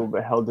the Bible,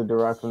 but held to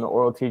derive from the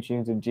oral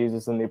teachings of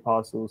Jesus and the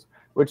apostles,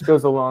 which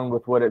goes along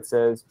with what it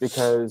says,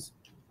 because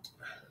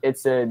it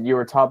said you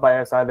were taught by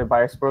us either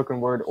by a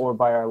spoken word or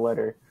by our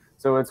letter.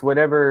 So it's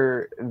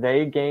whatever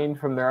they gained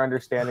from their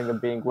understanding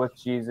of being with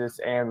Jesus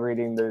and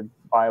reading the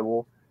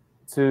Bible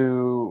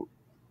to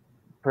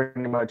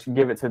pretty much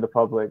give it to the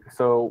public.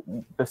 So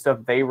the stuff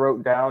they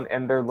wrote down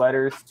in their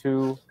letters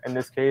to, in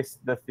this case,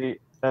 the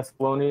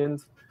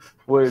Thessalonians,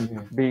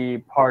 would be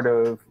part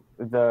of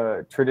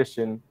the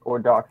tradition or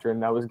doctrine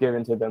that was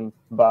given to them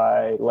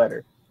by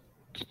letter.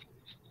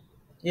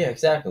 Yeah,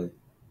 exactly.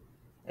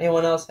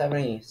 Anyone else have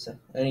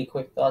any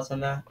quick thoughts on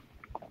that?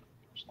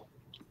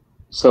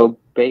 So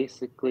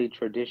basically,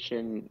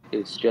 tradition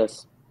is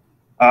just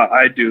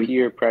I do.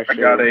 peer pressure I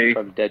got a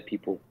from dead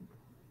people.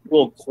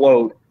 little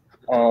quote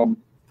from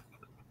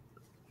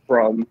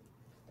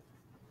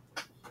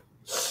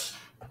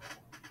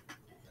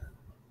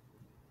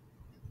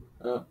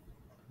Do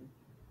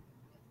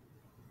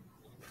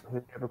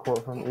you have a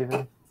quote from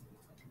Ethan?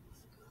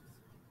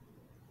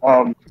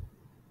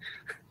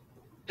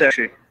 it's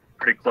actually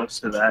pretty close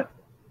to that.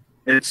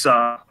 It's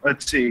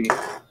let's see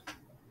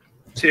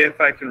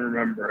if I can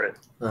remember it.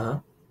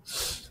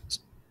 It's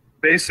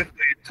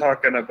basically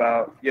talking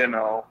about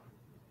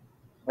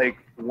like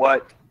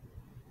what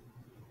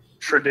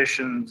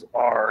traditions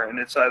are, and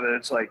it's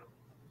like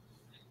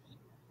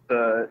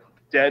the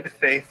dead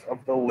faith of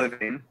the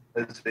living,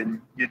 as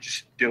in you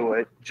just do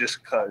it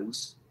just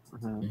cause,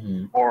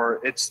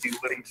 or it's the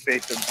living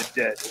faith of the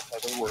dead. In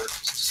other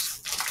words,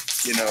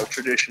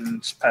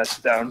 traditions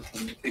passed down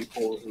from the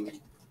people who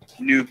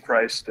knew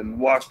Christ and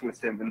walked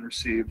with Him and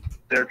received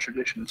their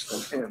traditions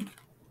from Him,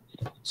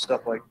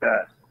 stuff like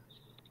that.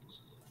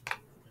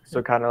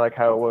 So kind of like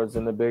how it was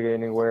in the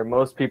beginning, where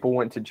most people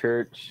went to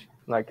church,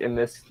 like in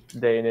this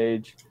day and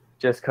age,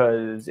 just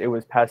because it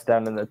was passed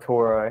down in the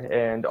Torah,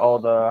 and all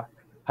the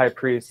high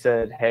priests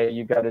said, "Hey,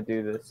 you got to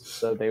do this,"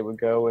 so they would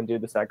go and do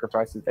the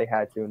sacrifices they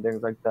had to and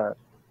things like that.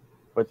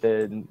 But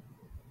then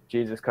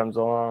Jesus comes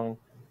along,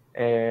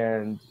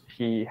 and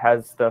he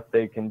has stuff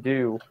they can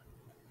do,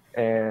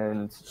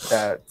 and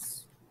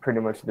that's pretty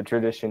much the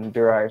tradition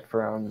derived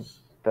from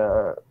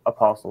the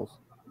apostles.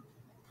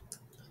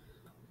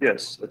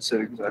 Yes, that's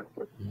it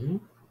exactly. Mm-hmm.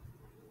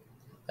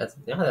 That's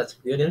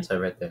good insight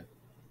right there.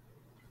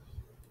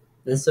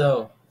 And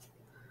so,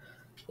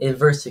 in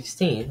verse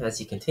 16, as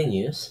he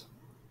continues,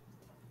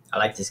 I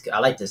like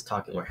this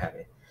talking we're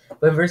having.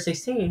 But in verse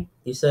 16,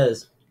 he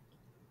says,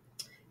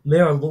 "May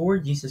our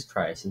Lord Jesus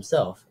Christ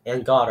himself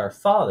and God our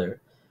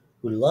Father,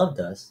 who loved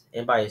us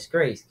and by his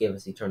grace gave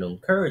us eternal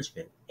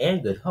encouragement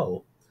and good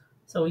hope."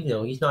 So,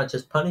 he's not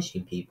just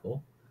punishing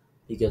people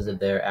because of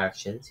their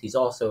actions. He's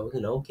also,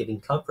 giving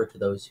comfort to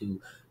those who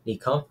need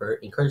comfort,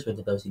 encouragement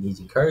to those who need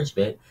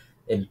encouragement,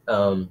 and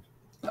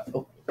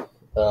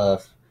uh,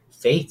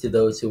 faith to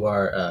those who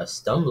are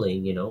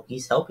stumbling.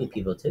 He's helping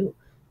people too.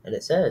 And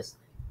it says,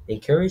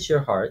 "Encourage your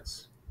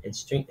hearts and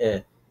strength."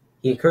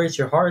 He encouraged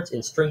your hearts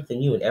and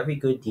strengthen you in every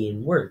good deed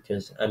and work.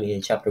 Because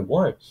in chapter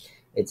 1,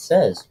 it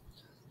says,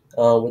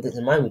 "With this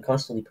in mind, we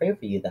constantly pray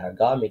for you that our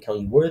God may count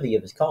you worthy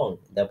of his calling,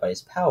 and that by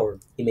his power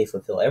he may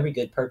fulfill every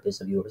good purpose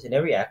of yours and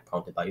every act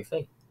prompted by your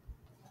faith."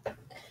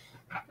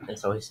 And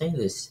so he's saying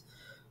this,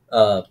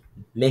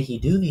 may he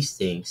do these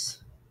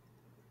things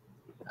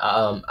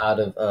out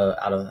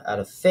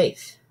of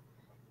faith,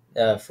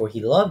 for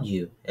he loved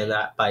you, and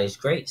that by his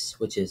grace,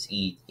 which is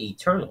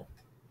eternal.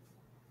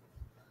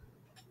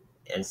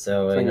 And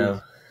so So he's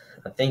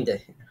I think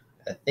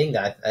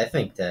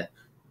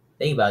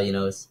about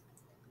is,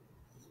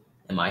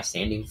 am I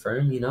standing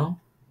firm?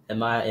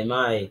 Am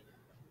I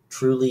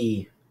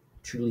truly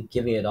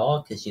giving it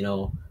all? Because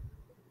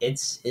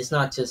it's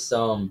not just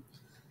some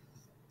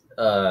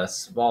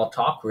small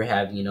talk we're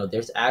having.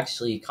 There's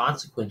actually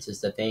consequences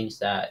to things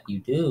that you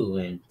do,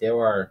 and there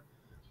are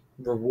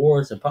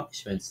rewards and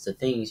punishments to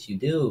things you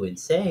do and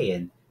say,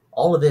 and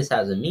all of this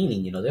has a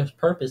meaning. There's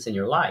purpose in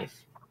your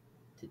life.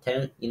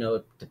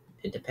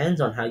 It depends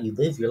on how you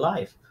live your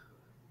life.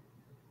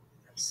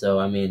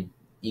 So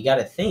you got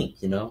to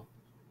think.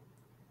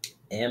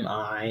 Am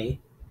I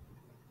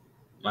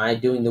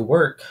doing the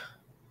work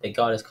that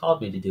God has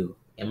called me to do?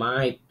 Am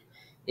I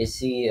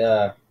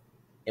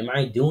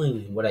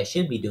doing what I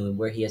should be doing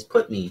where he has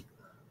put me?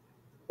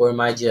 Or am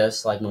I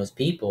just, like most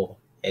people,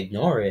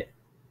 ignore it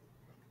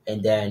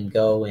and then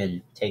go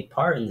and take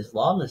part in this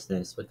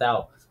lawlessness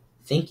without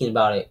thinking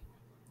about it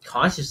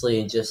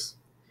consciously, and just,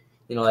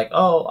 like,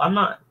 oh, I'm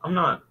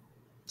not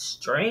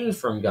straying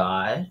from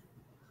God.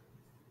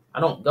 I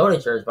don't go to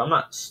church, but I'm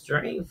not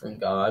straying from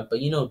God. But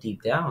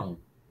deep down,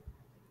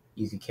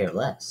 you could care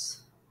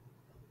less.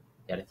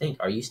 You gotta think,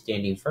 are you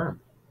standing firm?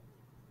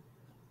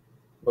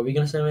 What were you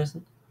gonna say,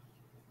 Mason?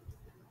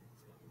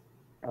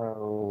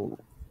 Oh,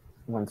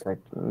 1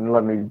 second.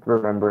 Let me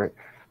remember it.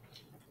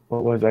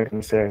 What was I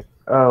going to say?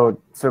 Oh,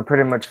 so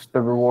pretty much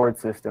the reward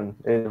system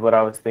is what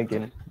I was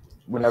thinking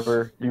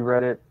whenever you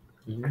read it,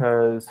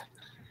 because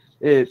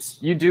it's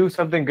you do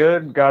something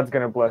good, God's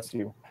going to bless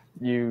you.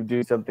 You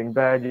do something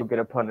bad, you'll get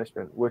a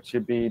punishment, which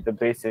should be the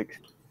basic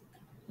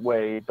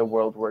way the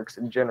world works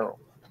in general.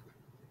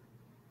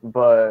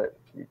 But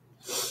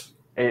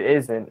it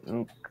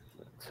isn't.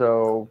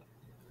 So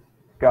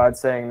God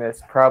saying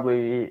this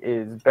probably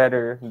is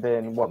better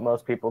than what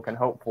most people can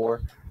hope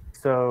for.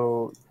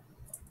 So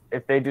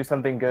if they do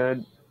something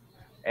good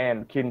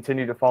and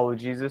continue to follow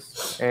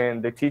Jesus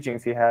and the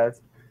teachings he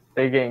has,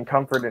 they gain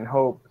comfort and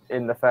hope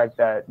in the fact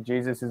that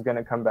Jesus is going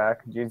to come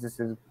back. Jesus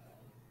is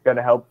going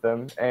to help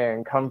them,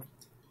 and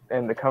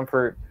the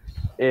comfort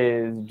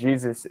is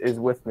Jesus is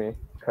with me,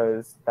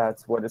 because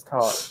that's what is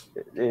taught,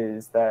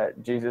 is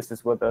that Jesus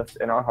is with us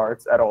in our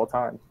hearts at all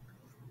times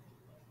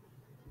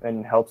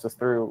and helps us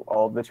through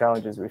all the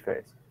challenges we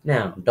face.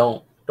 Now,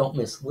 don't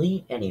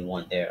mislead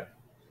anyone there.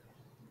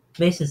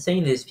 Mason's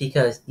saying this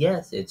because,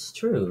 yes, it's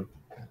true,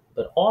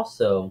 but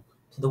also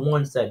to the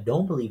ones that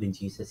don't believe in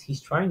Jesus, he's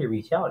trying to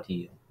reach out to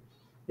you.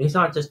 And he's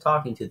not just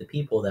talking to the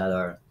people that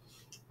are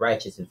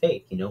righteous in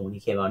faith. When he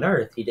came on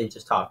earth, he didn't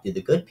just talk to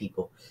the good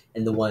people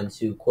and the ones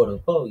who, quote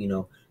unquote,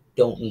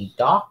 don't need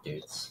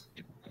doctors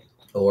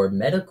or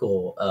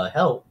medical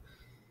help.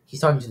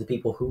 He's talking to the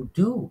people who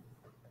do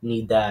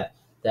need that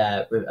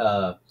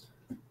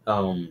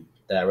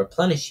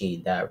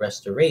replenishing, that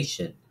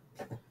restoration,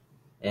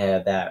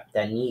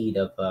 that need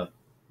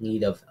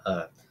of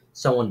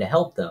someone to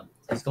help them.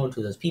 He's going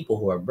to those people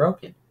who are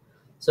broken.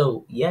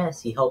 So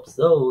yes, he helps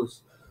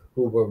those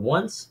who were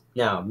once.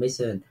 Now,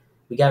 Mason,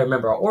 we got to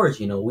remember our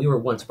origin. We were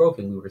once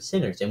broken. We were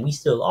sinners, and we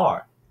still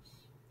are.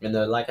 And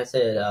like I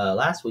said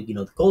last week,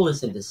 the goal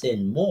isn't to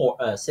sin more.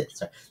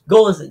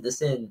 Goal isn't to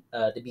sin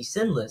to be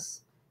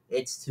sinless.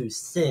 It's to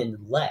sin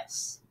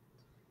less.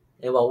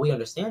 And while we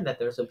understand that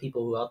there are some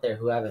people out there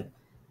who haven't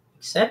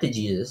accepted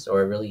Jesus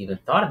or really even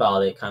thought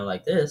about it, kind of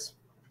like this,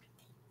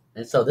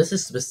 And so this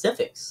is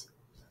specifics.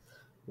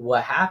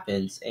 What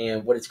happens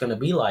and what it's going to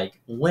be like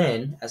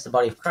when, as the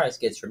body of Christ,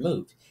 gets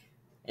removed.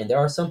 And there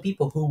are some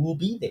people who will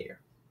be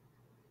there,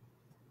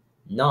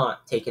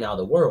 not taken out of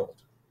the world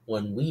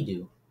when we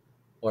do.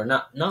 Or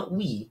not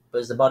we, but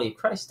as the body of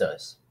Christ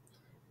does.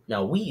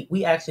 Now we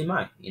actually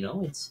might,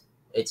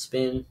 it's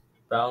been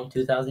around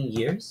 2,000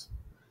 years.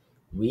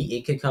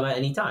 It could come at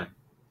any time.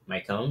 It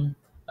might come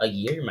a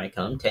year, it might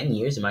come 10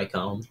 years, it might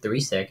come 3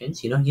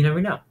 seconds. You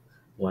never know.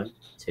 1,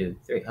 2,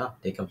 3. Oh,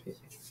 they come 3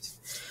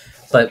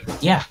 seconds.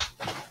 But yeah.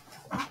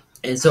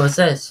 And so it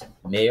says,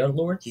 may our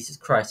Lord Jesus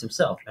Christ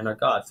himself and our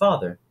God,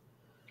 Father,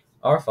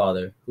 our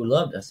Father, who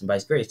loved us and by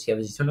his grace gave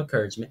us eternal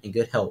encouragement and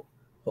good hope,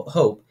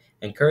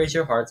 encourage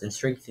your hearts and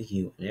strengthen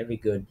you in every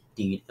good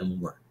deed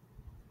and word.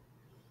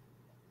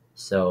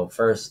 So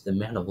first, the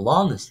man of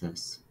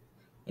lawlessness.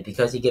 And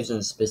because he gives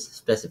them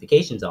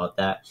specifications of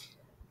that,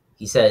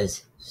 he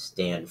says,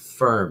 stand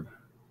firm.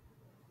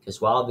 Because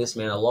while this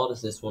man of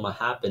lawlessness will not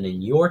happen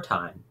in your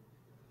time,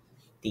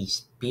 the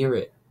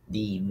spirit,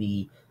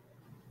 the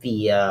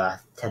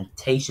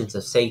temptations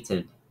of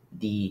Satan,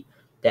 the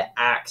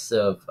acts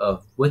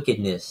of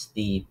wickedness,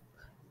 the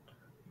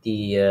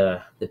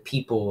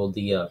people,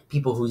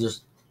 people who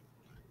just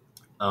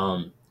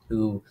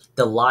who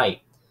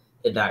delight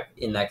in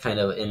that kind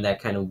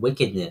of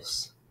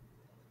wickedness,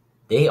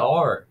 they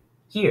are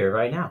here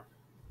right now.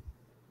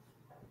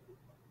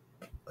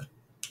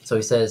 So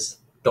he says,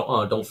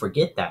 don't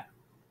forget that,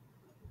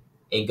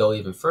 and go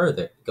even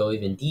further, go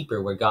even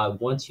deeper where God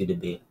wants you to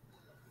be.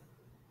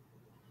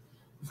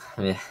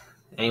 I mean,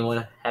 anyone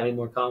have any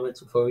more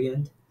comments before we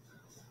end?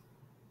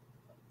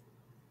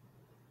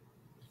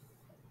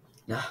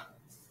 No.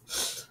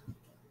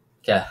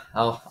 Okay,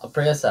 I'll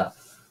pray us out.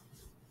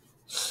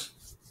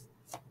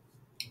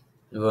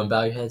 Everyone,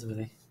 bow your heads with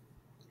me.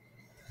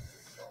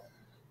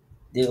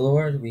 Dear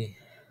Lord,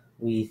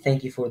 we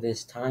thank you for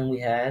this time we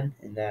had,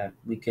 and that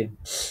we could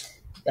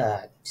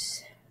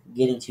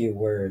get into your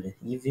word,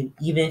 even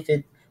if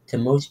it, to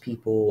most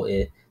people,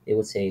 they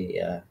would say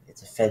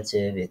it's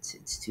offensive,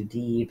 it's too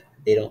deep.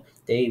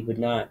 They would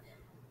not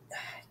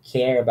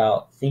care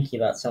about thinking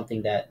about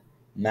something that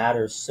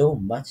matters so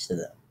much to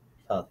them,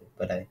 Father.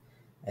 But I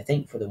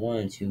thank for the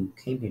ones who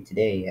came here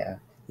today,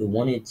 who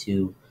wanted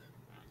to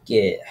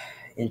get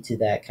into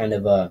that kind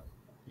of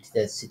into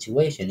that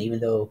situation, even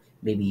though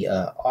it may be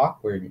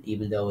awkward,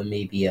 even though it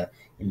may be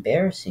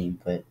embarrassing.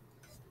 But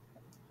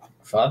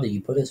Father,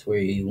 you put us where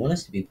you want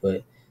us to be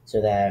put,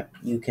 so that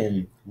you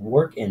can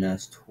work in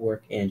us to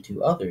work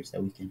into others,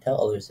 that we can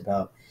tell others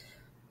about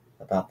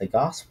the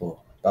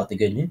gospel, about the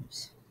good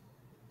news.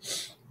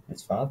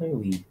 As Father,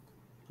 we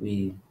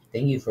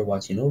thank you for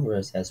watching over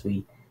us as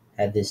we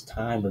had this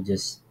time of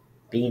just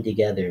being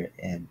together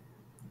and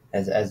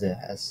as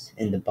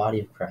in the body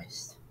of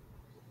Christ.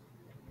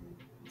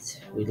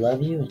 We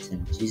love you. It's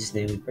in Jesus'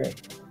 name we pray.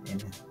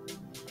 Amen.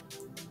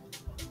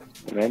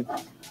 Amen.